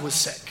tell I was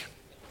sick.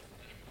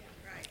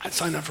 I'd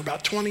sign up for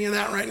about 20 of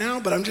that right now,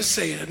 but I'm just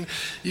saying,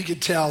 you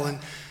could tell. And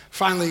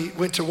finally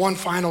went to one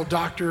final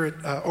doctor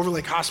at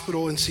Overlake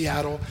Hospital in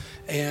Seattle,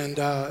 and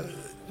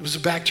it was a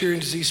bacteria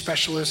and disease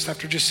specialist.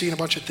 After just seeing a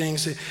bunch of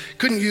things, they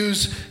couldn't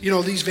use,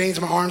 these veins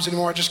in my arms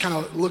anymore. I just kind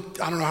of looked,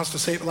 I don't know how else to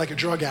say it, but like a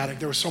drug addict.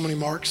 There were so many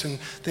marks and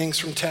things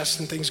from tests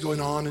and things going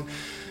on.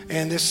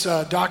 And this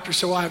doctor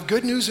said, well, I have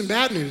good news and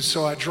bad news.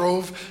 So I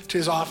drove to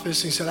his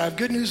office, and he said, I have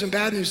good news and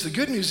bad news. The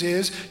good news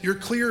is you're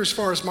clear as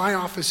far as my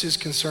office is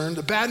concerned.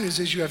 The bad news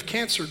is you have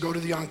cancer. Go to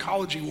the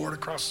oncology ward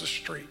across the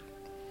street.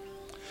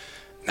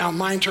 Now, in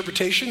my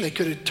interpretation, they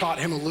could have taught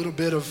him a little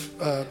bit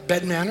of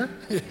bed manner.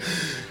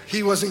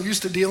 He wasn't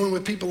used to dealing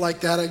with people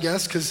like that, I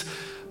guess, because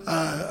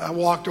I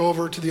walked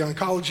over to the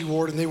oncology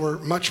ward, and they were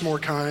much more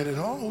kind.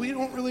 And, we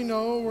don't really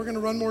know. We're going to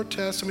run more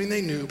tests. I mean,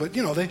 they knew, but,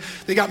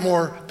 they got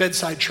more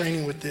bedside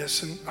training with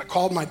this. And I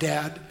called my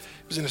dad.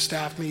 He was in a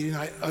staff meeting.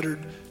 I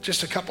uttered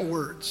just a couple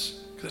words,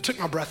 because it took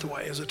my breath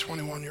away as a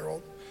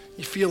 21-year-old.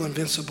 You feel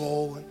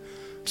invincible, and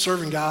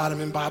serving God.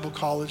 I'm in Bible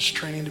college,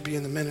 training to be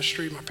in the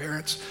ministry. My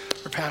parents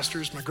are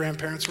pastors. My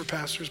grandparents were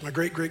pastors. My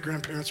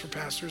great-great-grandparents were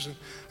pastors. And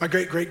my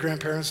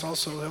great-great-grandparents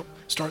also helped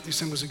start the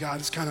Assemblies of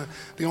God. It's kind of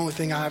the only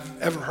thing I've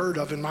ever heard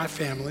of in my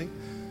family.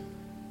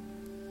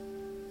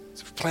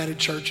 So I've planted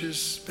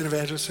churches, been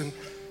evangelists, and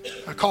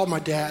I called my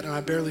dad, and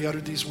I barely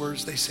uttered these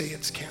words. They say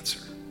it's cancer.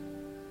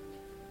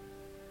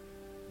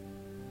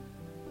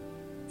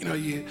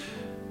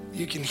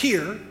 You can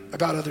hear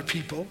about other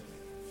people,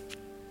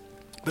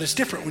 but it's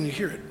different when you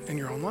hear it in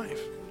your own life.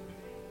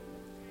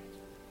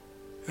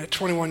 And at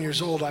 21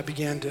 years old, I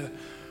began to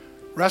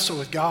wrestle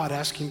with God,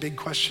 asking big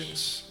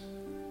questions,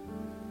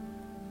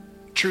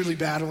 truly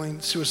battling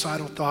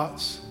suicidal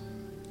thoughts.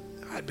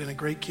 I'd been a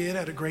great kid,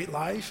 had a great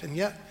life, and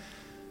yet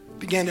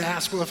began to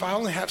ask, well, if I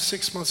only have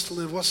 6 months to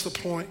live, what's the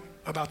point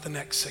about the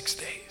next 6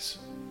 days?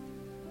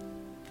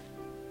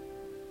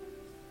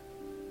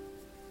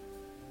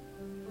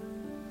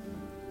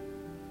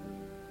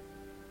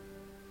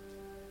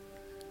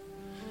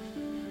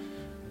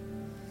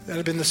 That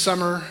had been the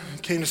summer,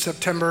 came to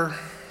September,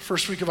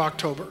 first week of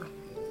October,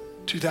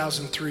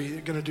 2003.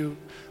 They're going to do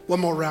one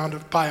more round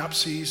of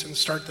biopsies and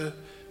start the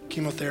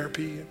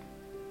chemotherapy.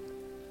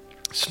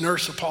 This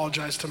nurse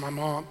apologized to my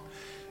mom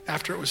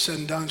after it was said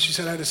and done. She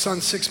said, I had a son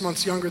 6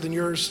 months younger than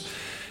yours,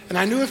 and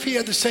I knew if he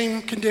had the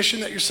same condition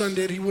that your son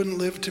did, he wouldn't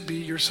live to be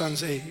your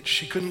son's age.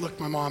 She couldn't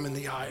look my mom in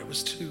the eye. It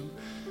was too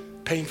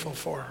painful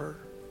for her.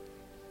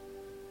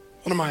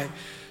 One of my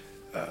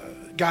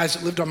guys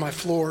that lived on my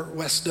floor,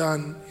 Wes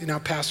Dunn, now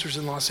pastors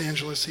in Los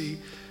Angeles, he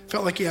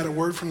felt like he had a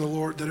word from the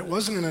Lord that it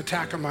wasn't an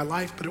attack on my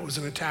life, but it was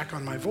an attack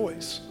on my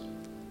voice.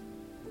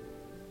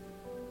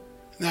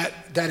 And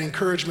that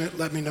encouragement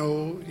let me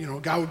know,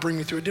 God would bring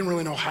me through. I didn't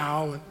really know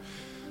how. And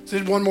so I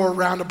did one more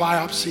round of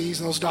biopsies,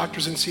 and those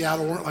doctors in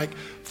Seattle weren't like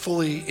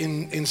fully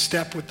in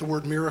step with the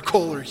word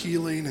miracle or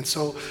healing. And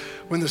so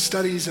when the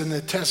studies and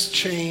the tests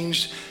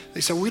changed, they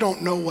said, we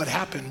don't know what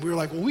happened. We were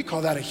like, well, we call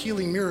that a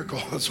healing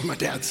miracle. That's what my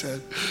dad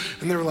said.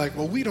 And they were like,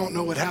 well, we don't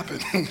know what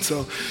happened. And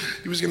so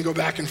he was going to go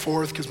back and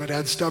forth because my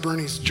dad's stubborn.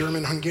 He's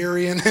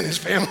German-Hungarian in his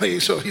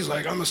family. So he's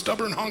like, I'm a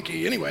stubborn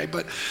honky anyway.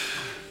 But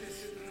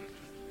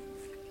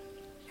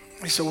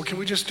he said, well, can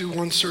we just do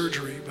one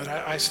surgery? But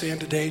I stand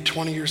today,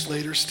 20 years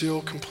later,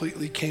 still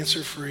completely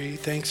cancer-free,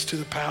 thanks to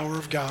the power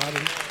of God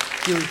and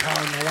healing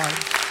power in my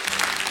life.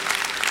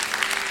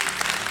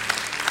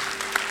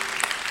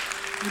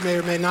 You may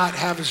or may not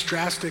have as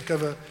drastic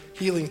of a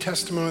healing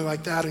testimony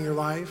like that in your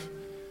life.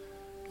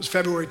 It was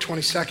February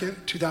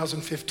 22nd,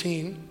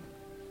 2015.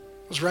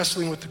 I was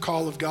wrestling with the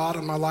call of God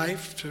on my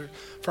life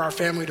for our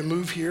family to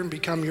move here and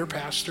become your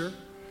pastor.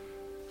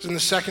 It was in the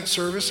second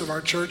service of our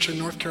church in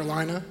North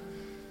Carolina.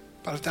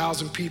 About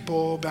 1,000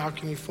 people,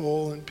 balcony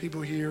full, and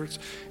people here.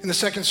 In the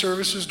second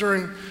service, it was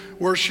during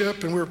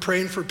worship, and we were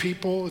praying for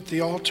people at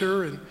the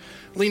altar, and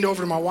leaned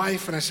over to my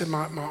wife, and I said,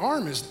 my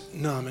arm is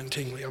numb and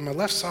tingly on my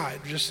left side.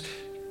 Just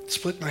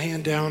split my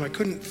hand down. I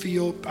couldn't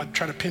feel. I'd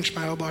try to pinch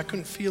my elbow. I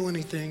couldn't feel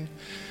anything.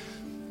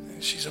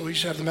 And she said, well, you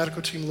should have the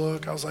medical team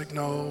look. I was like,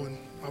 no. And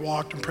I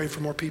walked and prayed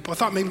for more people. I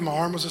thought maybe my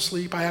arm was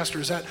asleep. I asked her,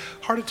 is that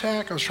heart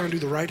attack? I was trying to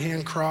do the right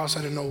hand cross.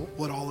 I didn't know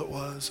what all it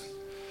was.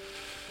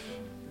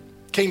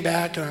 Came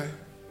back, and I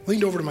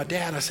leaned over to my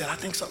dad. I said, I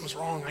think something's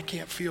wrong. I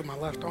can't feel my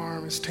left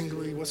arm. It's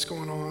tingly. What's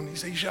going on? He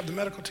said, you should have the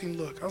medical team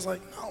look. I was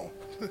like, no.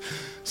 I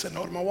said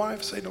no to my wife.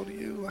 I say no to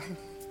you.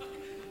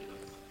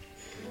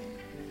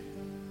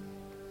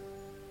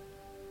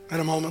 And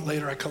a moment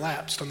later, I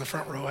collapsed on the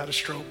front row, had a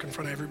stroke in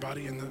front of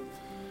everybody in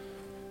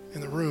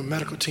the room.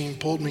 Medical team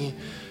pulled me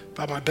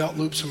by my belt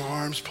loops and my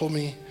arms, pulled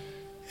me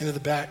into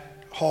the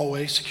back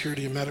hallway.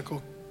 Security and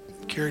medical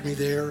carried me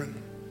there. And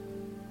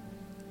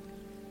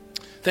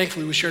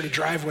thankfully, we shared a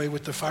driveway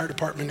with the fire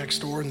department next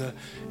door, and the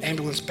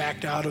ambulance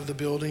backed out of the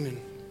building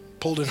and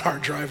pulled in our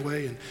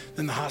driveway, and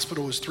then the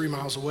hospital was 3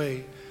 miles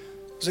away.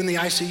 I was in the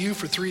ICU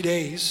for 3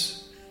 days.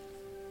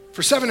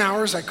 For 7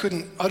 hours, I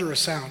couldn't utter a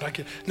sound. I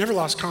never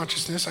lost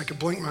consciousness. I could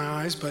blink my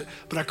eyes, but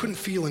I couldn't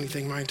feel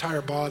anything. My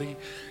entire body,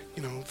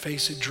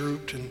 face had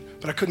drooped,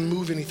 but I couldn't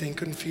move anything,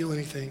 couldn't feel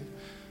anything.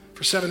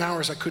 For 7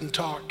 hours, I couldn't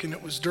talk, and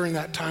it was during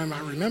that time I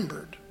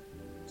remembered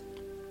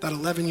that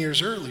 11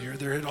 years earlier,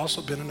 there had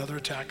also been another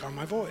attack on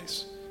my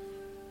voice.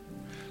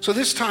 So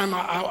this time,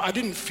 I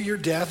didn't fear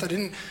death. I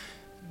didn't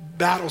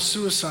battle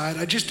suicide.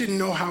 I just didn't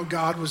know how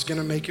God was going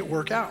to make it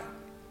work out.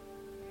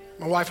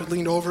 My wife had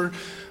leaned over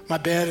my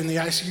bed in the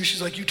ICU.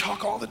 She's like, "You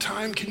talk all the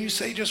time. Can you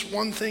say just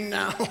one thing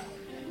now?"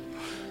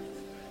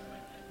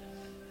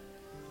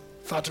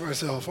 Thought to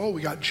myself, "Oh,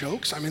 we got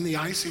jokes. I'm in the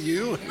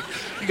ICU.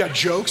 You got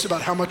jokes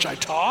about how much I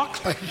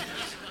talk?"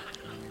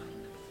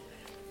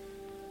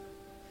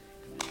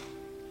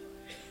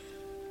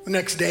 The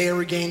next day, I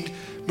regained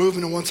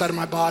movement on one side of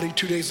my body.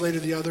 2 days later,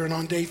 the other. And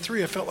on day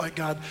 3, I felt like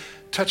God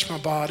touched my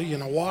body,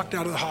 and I walked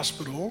out of the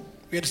hospital.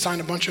 We had to sign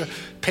a bunch of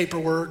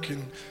paperwork,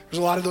 and there's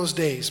a lot of those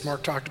days.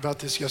 Mark talked about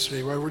this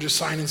yesterday, where we're just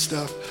signing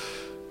stuff.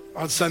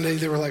 On Sunday,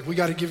 they were like, "We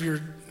got to give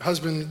your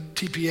husband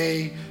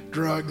TPA,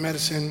 drug,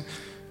 medicine.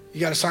 You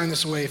got to sign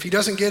this away. If he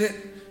doesn't get it,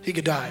 he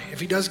could die. If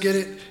he does get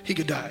it, he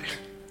could die."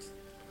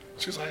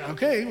 She was like,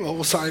 "Okay, well,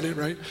 we'll sign it,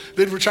 right?"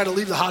 Then we're trying to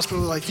leave the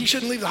hospital. Like, "He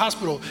shouldn't leave the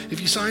hospital. If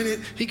you sign it,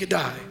 he could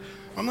die."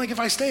 I'm like, "If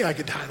I stay, I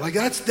could die." Like,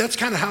 that's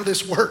kind of how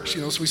this works,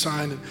 So we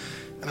signed,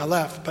 and I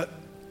left. But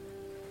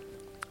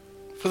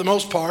for the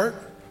most part,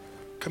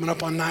 coming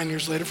up on 9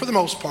 years later, for the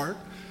most part,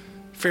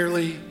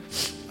 fairly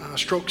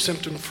stroke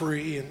symptom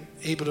free and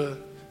able to,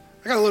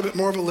 I got a little bit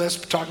more of a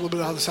lisp, talk a little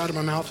bit out of the side of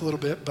my mouth a little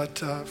bit, but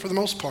for the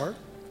most part,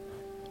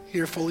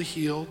 here fully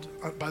healed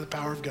by the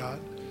power of God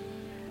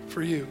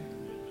for you.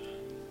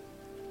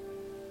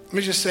 Let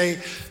me just say,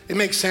 it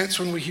makes sense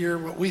when we hear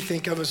what we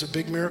think of as a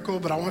big miracle,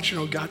 but I want you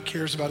to know God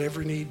cares about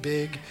every need,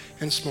 big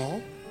and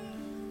small.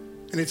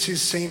 And it's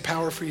his same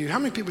power for you. How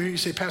many people here you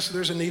say, "Pastor,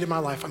 there's a need in my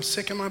life. I'm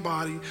sick in my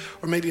body,"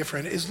 or maybe a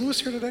friend. Is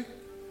Lewis here today?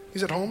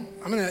 He's at home?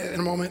 I'm going to, in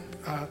a moment,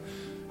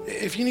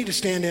 if you need to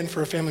stand in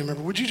for a family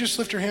member, would you just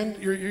lift your hand?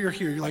 You're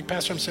here. You're like,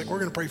 "Pastor, I'm sick. We're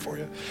going to pray for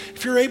you."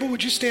 If you're able,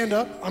 would you stand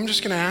up? I'm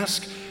just going to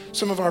ask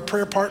some of our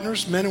prayer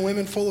partners, men and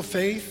women full of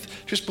faith,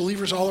 just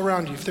believers all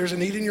around you. If there's a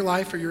need in your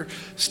life or you're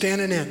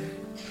standing in,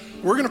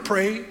 we're going to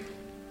pray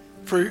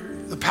for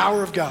the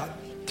power of God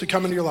to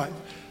come into your life.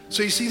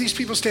 So you see these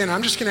people standing.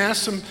 I'm just going to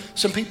ask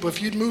some people,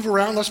 if you'd move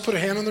around, let's put a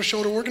hand on their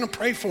shoulder. We're going to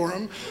pray for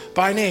them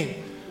by name.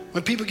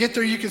 When people get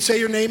there, you can say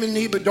your name and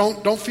need, but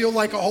don't feel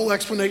like a whole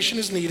explanation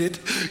is needed.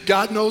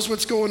 God knows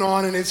what's going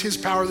on, and it's his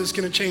power that's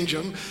going to change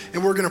them,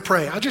 and we're going to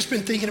pray. I've just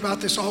been thinking about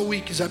this all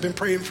week as I've been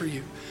praying for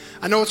you.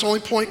 I know it's only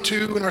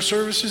 0.2 and our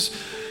service is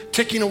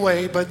ticking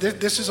away, but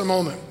this is a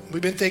moment.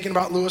 We've been thinking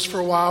about Lewis for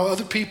a while.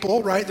 Other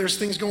people, right? There's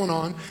things going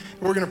on.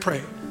 We're going to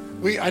pray.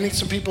 I need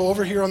some people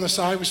over here on the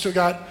side. We still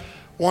got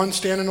one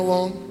standing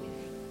alone.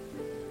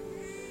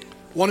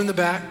 One in the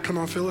back. Come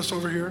on, Phyllis,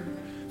 over here.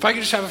 If I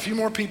could just have a few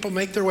more people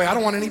make their way. I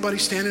don't want anybody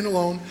standing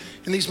alone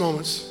in these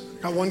moments.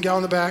 Got one gal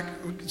in the back.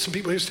 Some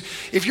people here.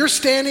 If you're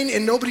standing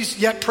and nobody's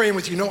yet praying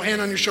with you, no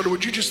hand on your shoulder,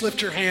 would you just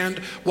lift your hand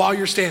while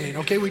you're standing?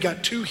 Okay, we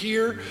got 2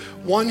 here,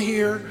 1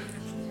 here.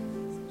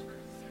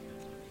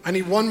 I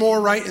need one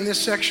more right in this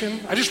section.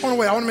 I just want to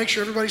wait. I want to make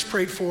sure everybody's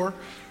prayed for.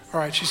 All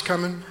right, she's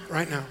coming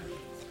right now.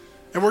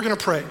 And we're going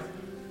to pray.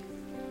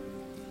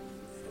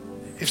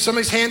 If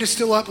somebody's hand is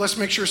still up, let's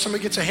make sure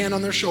somebody gets a hand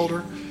on their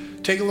shoulder.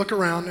 Take a look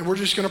around, and we're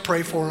just going to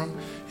pray for them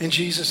in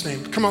Jesus'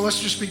 name. Come on,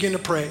 let's just begin to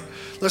pray.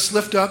 Let's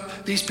lift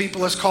up these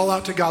people. Let's call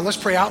out to God. Let's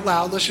pray out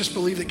loud. Let's just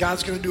believe that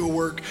God's going to do a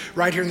work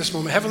right here in this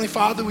moment. Heavenly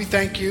Father, we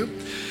thank you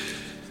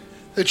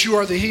that you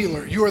are the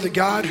healer. You are the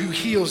God who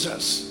heals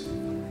us.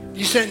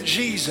 You sent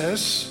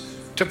Jesus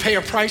to pay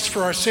a price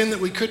for our sin that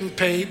we couldn't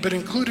pay, but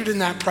included in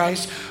that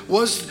price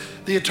was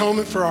the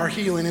atonement for our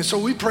healing. And so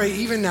we pray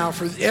even now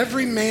for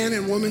every man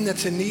and woman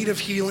that's in need of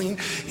healing,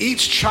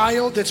 each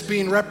child that's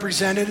being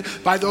represented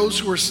by those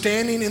who are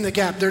standing in the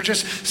gap. They're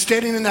just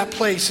standing in that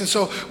place. And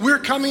so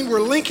we're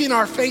linking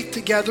our faith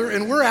together,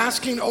 and we're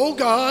asking, oh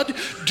God,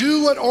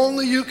 do what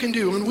only you can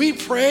do. And we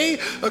pray,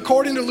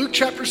 according to Luke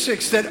chapter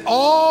 6, that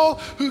all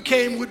who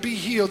came would be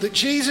healed, that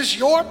Jesus,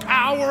 your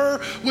power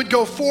would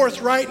go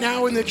forth right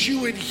now, and that you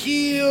would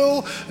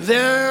heal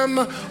them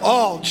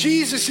all.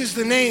 Jesus is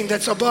the name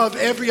that's above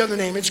every other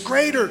name. It's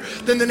greater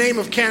than the name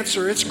of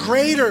cancer. It's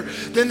greater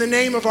than the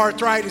name of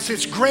arthritis.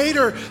 It's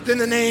greater than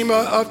the name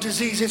of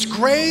disease. It's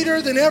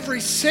greater than every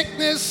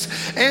sickness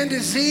and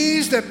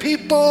disease that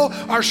people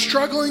are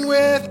struggling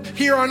with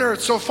here on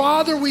earth. So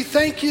Father, we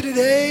thank you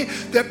today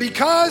that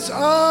because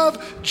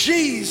of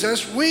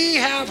Jesus, we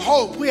have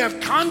hope. We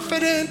have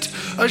confident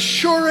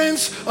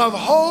assurance of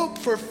hope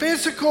for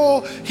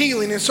physical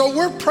healing. And so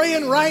we're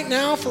praying right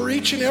now for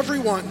each and every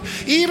one,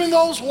 even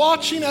those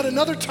watching at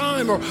another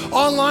time or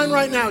online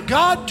right now. now.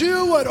 God,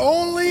 do what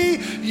only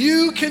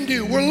you can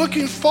do. We're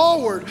looking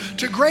forward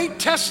to great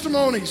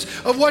testimonies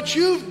of what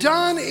you've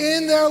done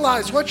in their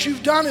lives, what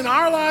you've done in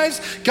our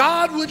lives.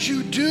 God, would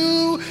you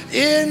do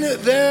in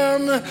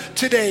them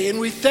today? And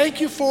we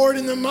thank you for it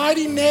in the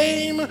mighty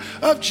name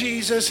of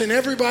Jesus. And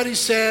everybody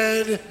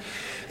said,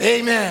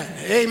 amen,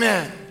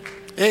 amen,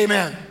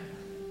 amen,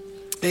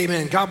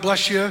 amen. God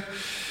bless you.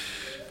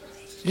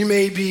 You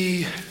may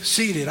be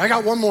seated. I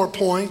got one more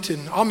point,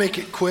 and I'll make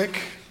it quick,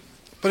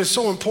 but it's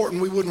so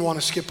important we wouldn't want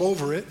to skip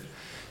over it.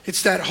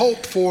 It's that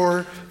hope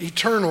for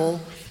eternal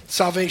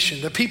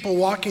salvation. The people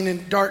walking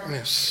in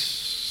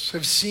darkness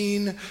have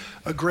seen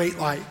a great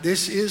light.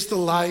 This is the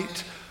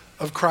light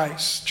of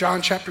Christ.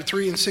 John chapter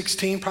 3 and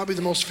 16, probably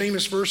the most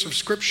famous verse of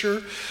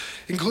Scripture,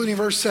 including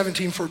verse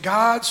 17. For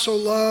God so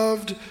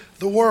loved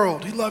the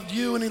world. He loved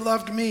you and he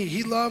loved me.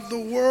 He loved the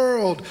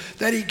world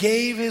that he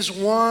gave his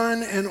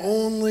one and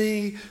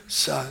only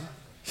Son,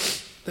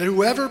 that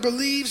whoever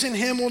believes in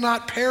him will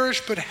not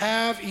perish but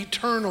have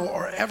eternal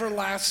or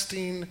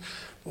everlasting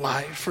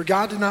life. For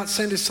God did not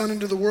send his Son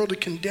into the world to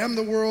condemn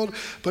the world,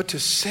 but to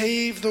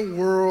save the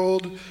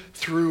world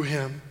through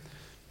him.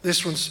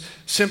 This one's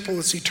simple.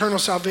 It's eternal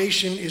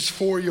salvation is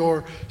for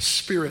your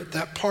spirit,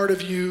 that part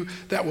of you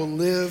that will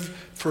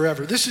live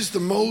forever. This is the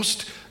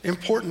most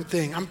important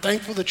thing. I'm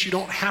thankful that you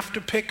don't have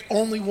to pick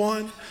only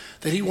one,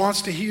 that he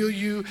wants to heal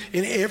you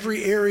in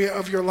every area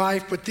of your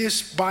life, but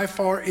this by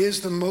far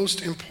is the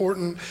most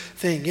important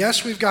thing.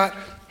 Yes, we've got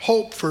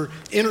hope for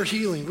inner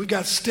healing. We've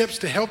got steps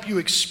to help you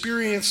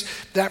experience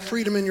that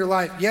freedom in your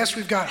life. Yes,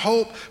 we've got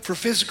hope for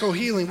physical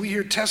healing. We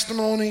hear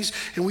testimonies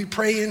and we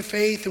pray in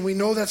faith and we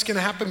know that's going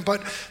to happen,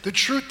 but the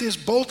truth is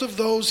both of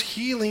those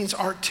healings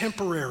are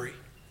temporary.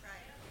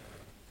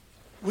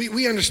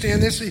 We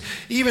understand this.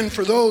 Even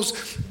for those,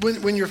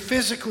 when you're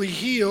physically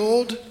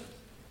healed,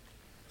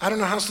 I don't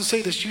know how else to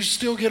say this, you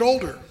still get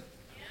older.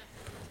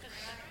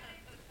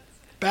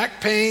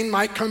 Back pain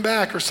might come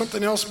back or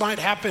something else might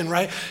happen,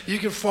 right? You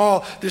can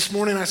fall. This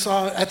morning I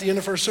saw at the end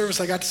of her service,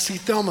 I got to see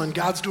Thelma, and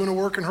God's doing a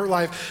work in her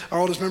life. Our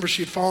oldest member,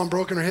 she had fallen,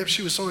 broken her hip.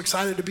 She was so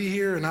excited to be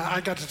here, and I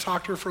got to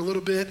talk to her for a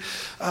little bit.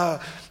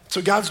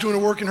 So God's doing a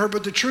work in her,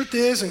 but the truth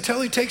is, until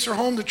he takes her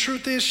home, the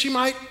truth is she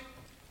might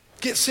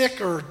get sick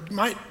or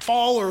might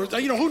fall or,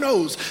 who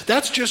knows?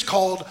 That's just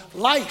called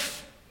life.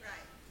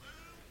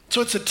 So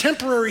it's a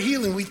temporary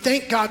healing. We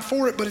thank God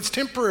for it, but it's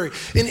temporary.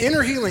 In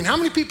inner healing, how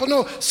many people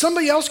know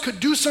somebody else could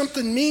do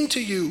something mean to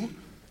you?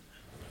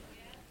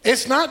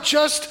 It's not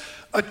just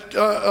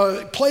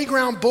a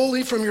playground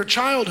bully from your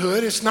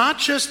childhood. It's not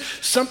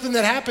just something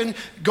that happened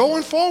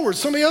going forward.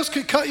 Somebody else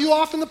could cut you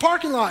off in the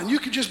parking lot and you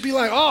could just be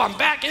like, oh, I'm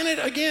back in it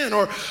again.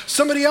 Or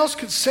somebody else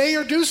could say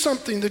or do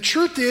something. The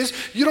truth is,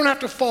 you don't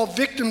have to fall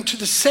victim to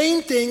the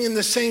same thing in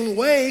the same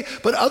way,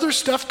 but other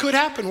stuff could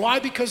happen. Why?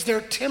 Because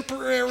they're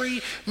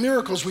temporary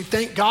miracles. We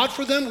thank God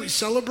for them. We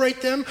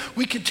celebrate them.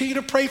 We continue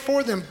to pray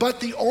for them.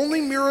 But the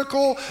only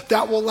miracle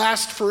that will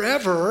last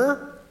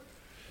forever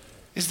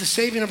is the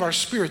saving of our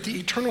spirit, the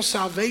eternal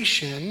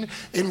salvation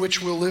in which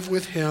we'll live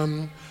with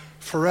him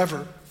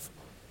forever.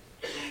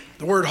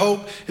 The word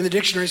hope in the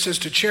dictionary says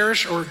to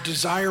cherish or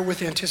desire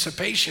with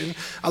anticipation.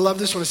 I love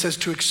this one. It says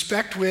to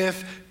expect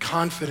with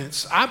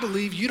confidence. I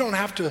believe you don't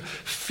have to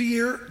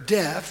fear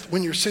death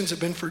when your sins have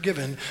been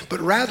forgiven,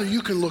 but rather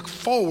you can look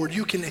forward.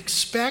 You can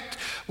expect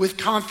with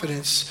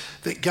confidence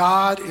that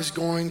God is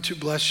going to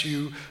bless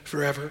you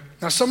forever.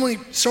 Now, so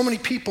many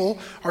people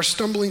are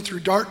stumbling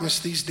through darkness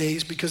these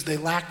days because they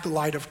lack the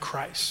light of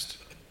Christ.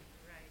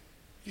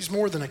 He's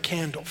more than a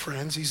candle,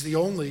 friends. He's the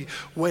only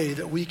way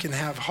that we can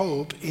have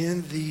hope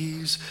in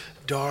these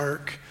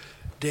dark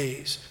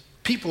days.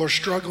 People are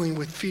struggling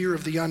with fear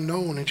of the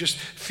unknown and just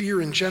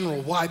fear in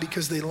general. Why?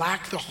 Because they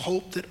lack the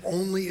hope that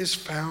only is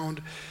found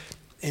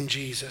in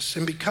Jesus.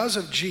 And because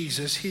of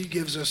Jesus, he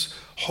gives us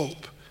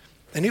hope.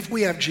 And if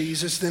we have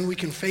Jesus, then we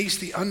can face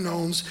the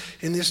unknowns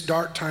in this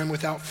dark time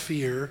without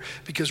fear,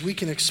 because we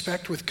can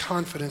expect with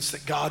confidence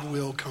that God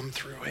will come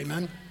through.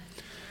 Amen?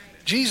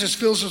 Jesus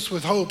fills us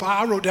with hope.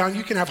 I wrote down,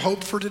 you can have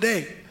hope for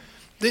today.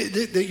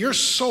 That your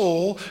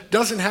soul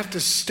doesn't have to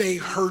stay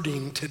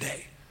hurting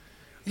today.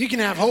 You can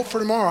have hope for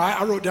tomorrow.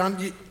 I wrote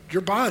down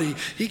your body.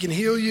 He can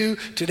heal you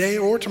today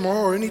or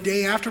tomorrow or any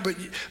day after. But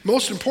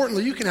most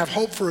importantly, you can have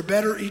hope for a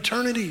better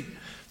eternity.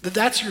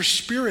 That's your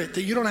spirit,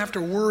 that you don't have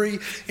to worry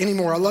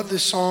anymore. I love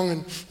this song,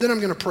 and then I'm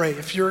going to pray.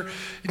 If you're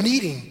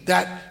needing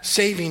that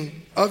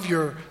saving of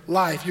your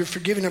life, you're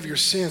forgiving of your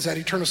sins, that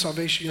eternal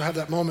salvation, you'll have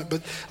that moment.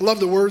 But I love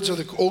the words of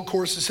the old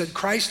chorus that said,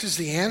 Christ is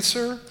the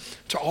answer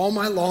to all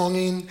my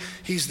longing.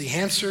 He's the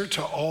answer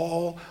to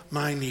all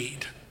my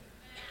need.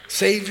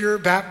 Savior,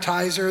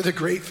 baptizer, the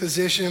great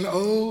physician.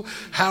 Oh,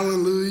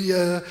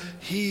 hallelujah.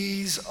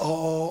 He's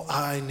all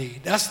I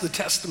need. That's the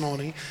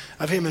testimony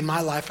of him in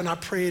my life, and I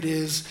pray it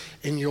is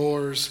in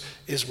yours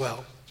as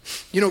well.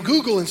 You know,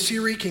 Google and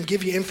Siri can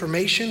give you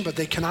information, but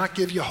they cannot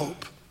give you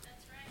hope.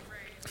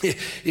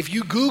 If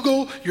you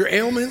Google your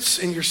ailments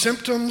and your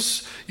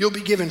symptoms, you'll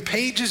be given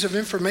pages of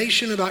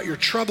information about your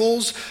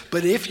troubles.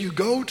 But if you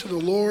go to the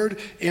Lord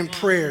in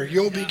prayer,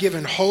 you'll be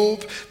given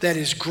hope that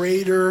is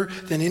greater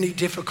than any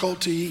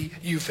difficulty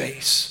you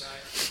face.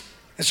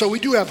 And so we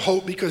do have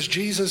hope because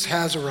Jesus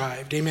has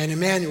arrived. Amen.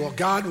 Emmanuel,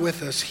 God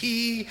with us.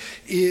 He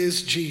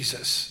is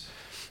Jesus.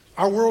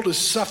 Our world is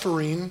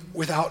suffering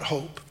without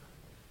hope.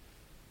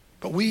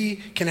 But we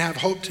can have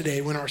hope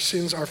today when our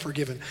sins are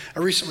forgiven.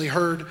 I recently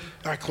heard,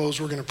 I close,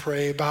 we're going to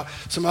pray, about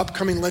some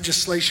upcoming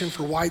legislation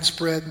for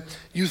widespread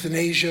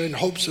euthanasia in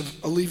hopes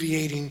of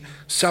alleviating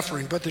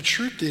suffering. But the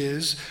truth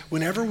is,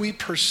 whenever we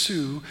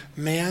pursue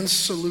man's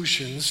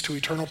solutions to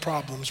eternal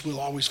problems, we'll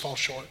always fall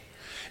short.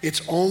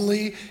 It's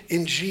only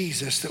in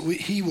Jesus that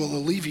he will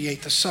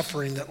alleviate the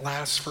suffering that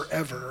lasts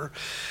forever.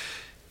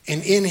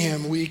 And in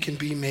him, we can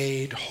be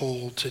made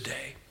whole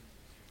today.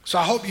 So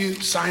I hope you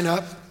sign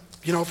up,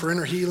 for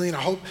inner healing. I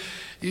hope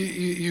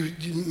you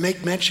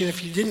make mention.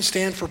 If you didn't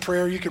stand for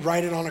prayer, you could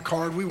write it on a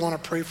card. We want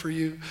to pray for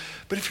you.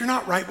 But if you're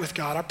not right with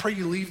God, I pray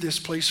you leave this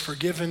place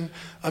forgiven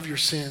of your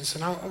sins.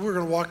 And we're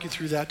going to walk you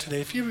through that today.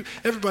 If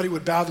everybody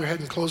would bow their head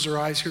and close their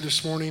eyes here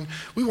this morning,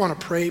 we want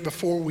to pray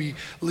before we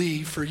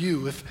leave for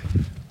you. If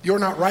you're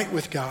not right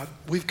with God,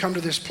 we've come to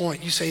this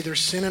point. You say,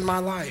 there's sin in my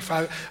life.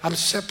 I'm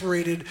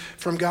separated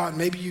from God.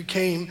 Maybe you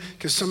came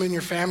because someone in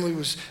your family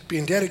was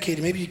being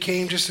dedicated. Maybe you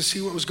came just to see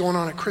what was going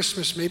on at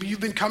Christmas. Maybe you've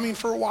been coming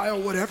for a while.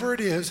 Whatever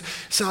it is,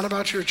 it's not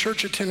about your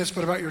church attendance,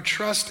 but about your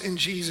trust in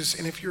Jesus.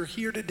 And if you're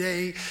here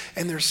today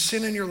and there's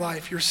sin in your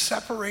life, you're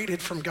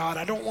separated from God,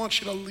 I don't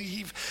want you to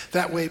leave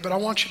that way, but I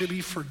want you to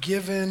be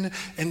forgiven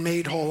and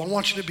made whole. I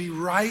want you to be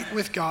right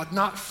with God,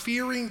 not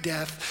fearing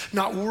death,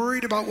 not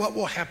worried about what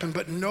will happen,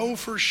 but know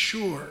for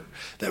sure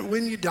that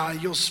when you die,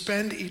 you'll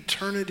spend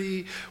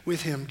eternity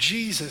with him.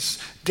 Jesus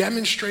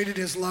demonstrated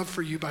his love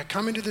for you by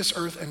coming to this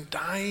earth and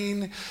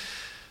dying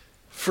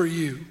for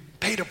you.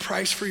 Paid a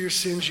price for your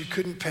sins you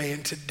couldn't pay,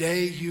 and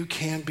today you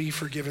can be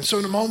forgiven. So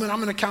in a moment, I'm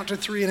going to count to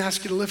 3 and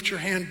ask you to lift your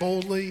hand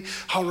boldly.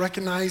 I'll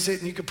recognize it,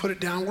 and you can put it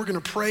down. We're going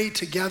to pray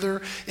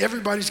together.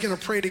 Everybody's going to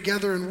pray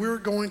together, and we're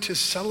going to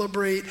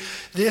celebrate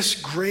this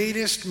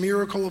greatest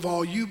miracle of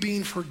all, you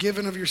being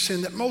forgiven of your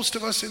sin, that most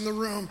of us in the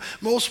room,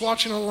 most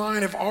watching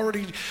online have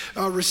already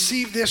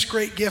received this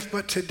great gift,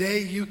 but today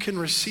you can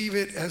receive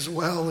it as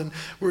well, and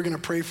we're going to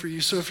pray for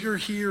you. So if you're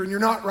here and you're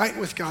not right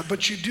with God,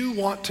 but you do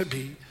want to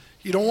be,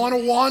 you don't want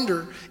to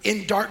wander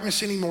in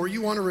darkness anymore.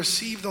 You want to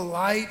receive the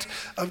light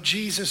of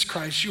Jesus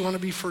Christ. You want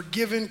to be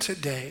forgiven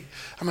today.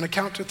 I'm going to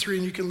count to 3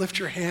 and you can lift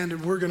your hand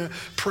and we're going to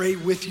pray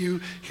with you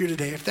here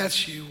today. If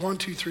that's you, 1,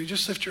 2, 3,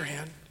 just lift your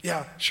hand.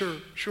 Yeah, sure.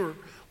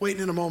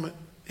 Waiting in a moment.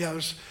 Yeah,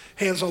 there's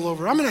hands all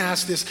over. I'm going to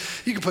ask this.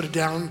 You can put it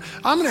down.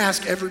 I'm going to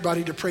ask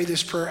everybody to pray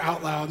this prayer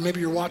out loud. Maybe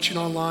you're watching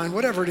online,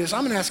 whatever it is.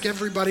 I'm going to ask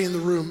everybody in the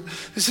room.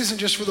 This isn't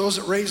just for those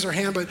that raise their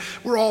hand, but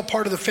we're all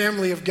part of the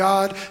family of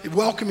God,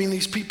 welcoming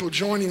these people,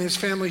 joining his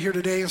family here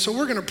today. And so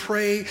we're going to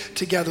pray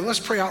together. Let's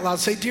pray out loud.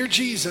 Say, dear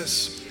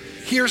Jesus,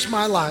 here's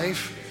my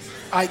life.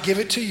 I give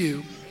it to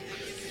you.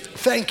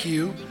 Thank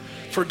you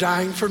for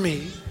dying for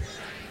me.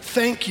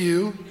 Thank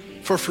you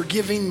for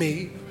forgiving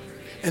me.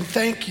 And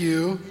thank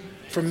you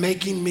for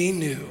making me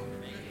new.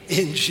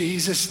 In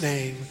Jesus'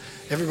 name.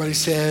 Everybody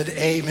said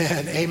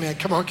amen. Amen.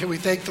 Come on, can we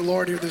thank the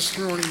Lord here this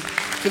morning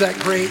for that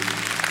great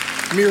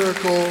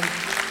miracle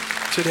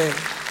today.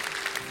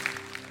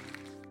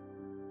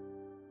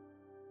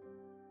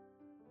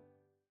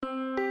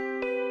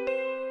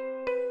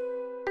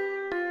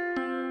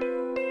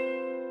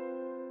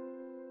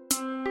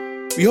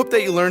 We hope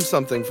that you learned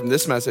something from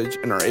this message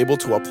and are able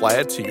to apply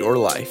it to your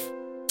life.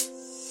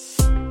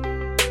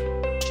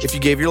 If you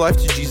gave your life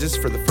to Jesus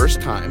for the first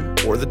time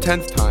or the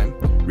 10th time,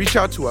 reach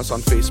out to us on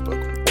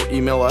Facebook or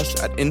email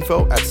us at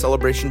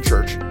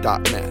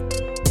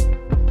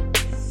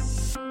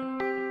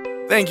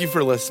info@celebrationchurch.net. Thank you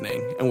for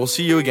listening, and we'll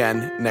see you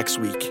again next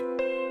week.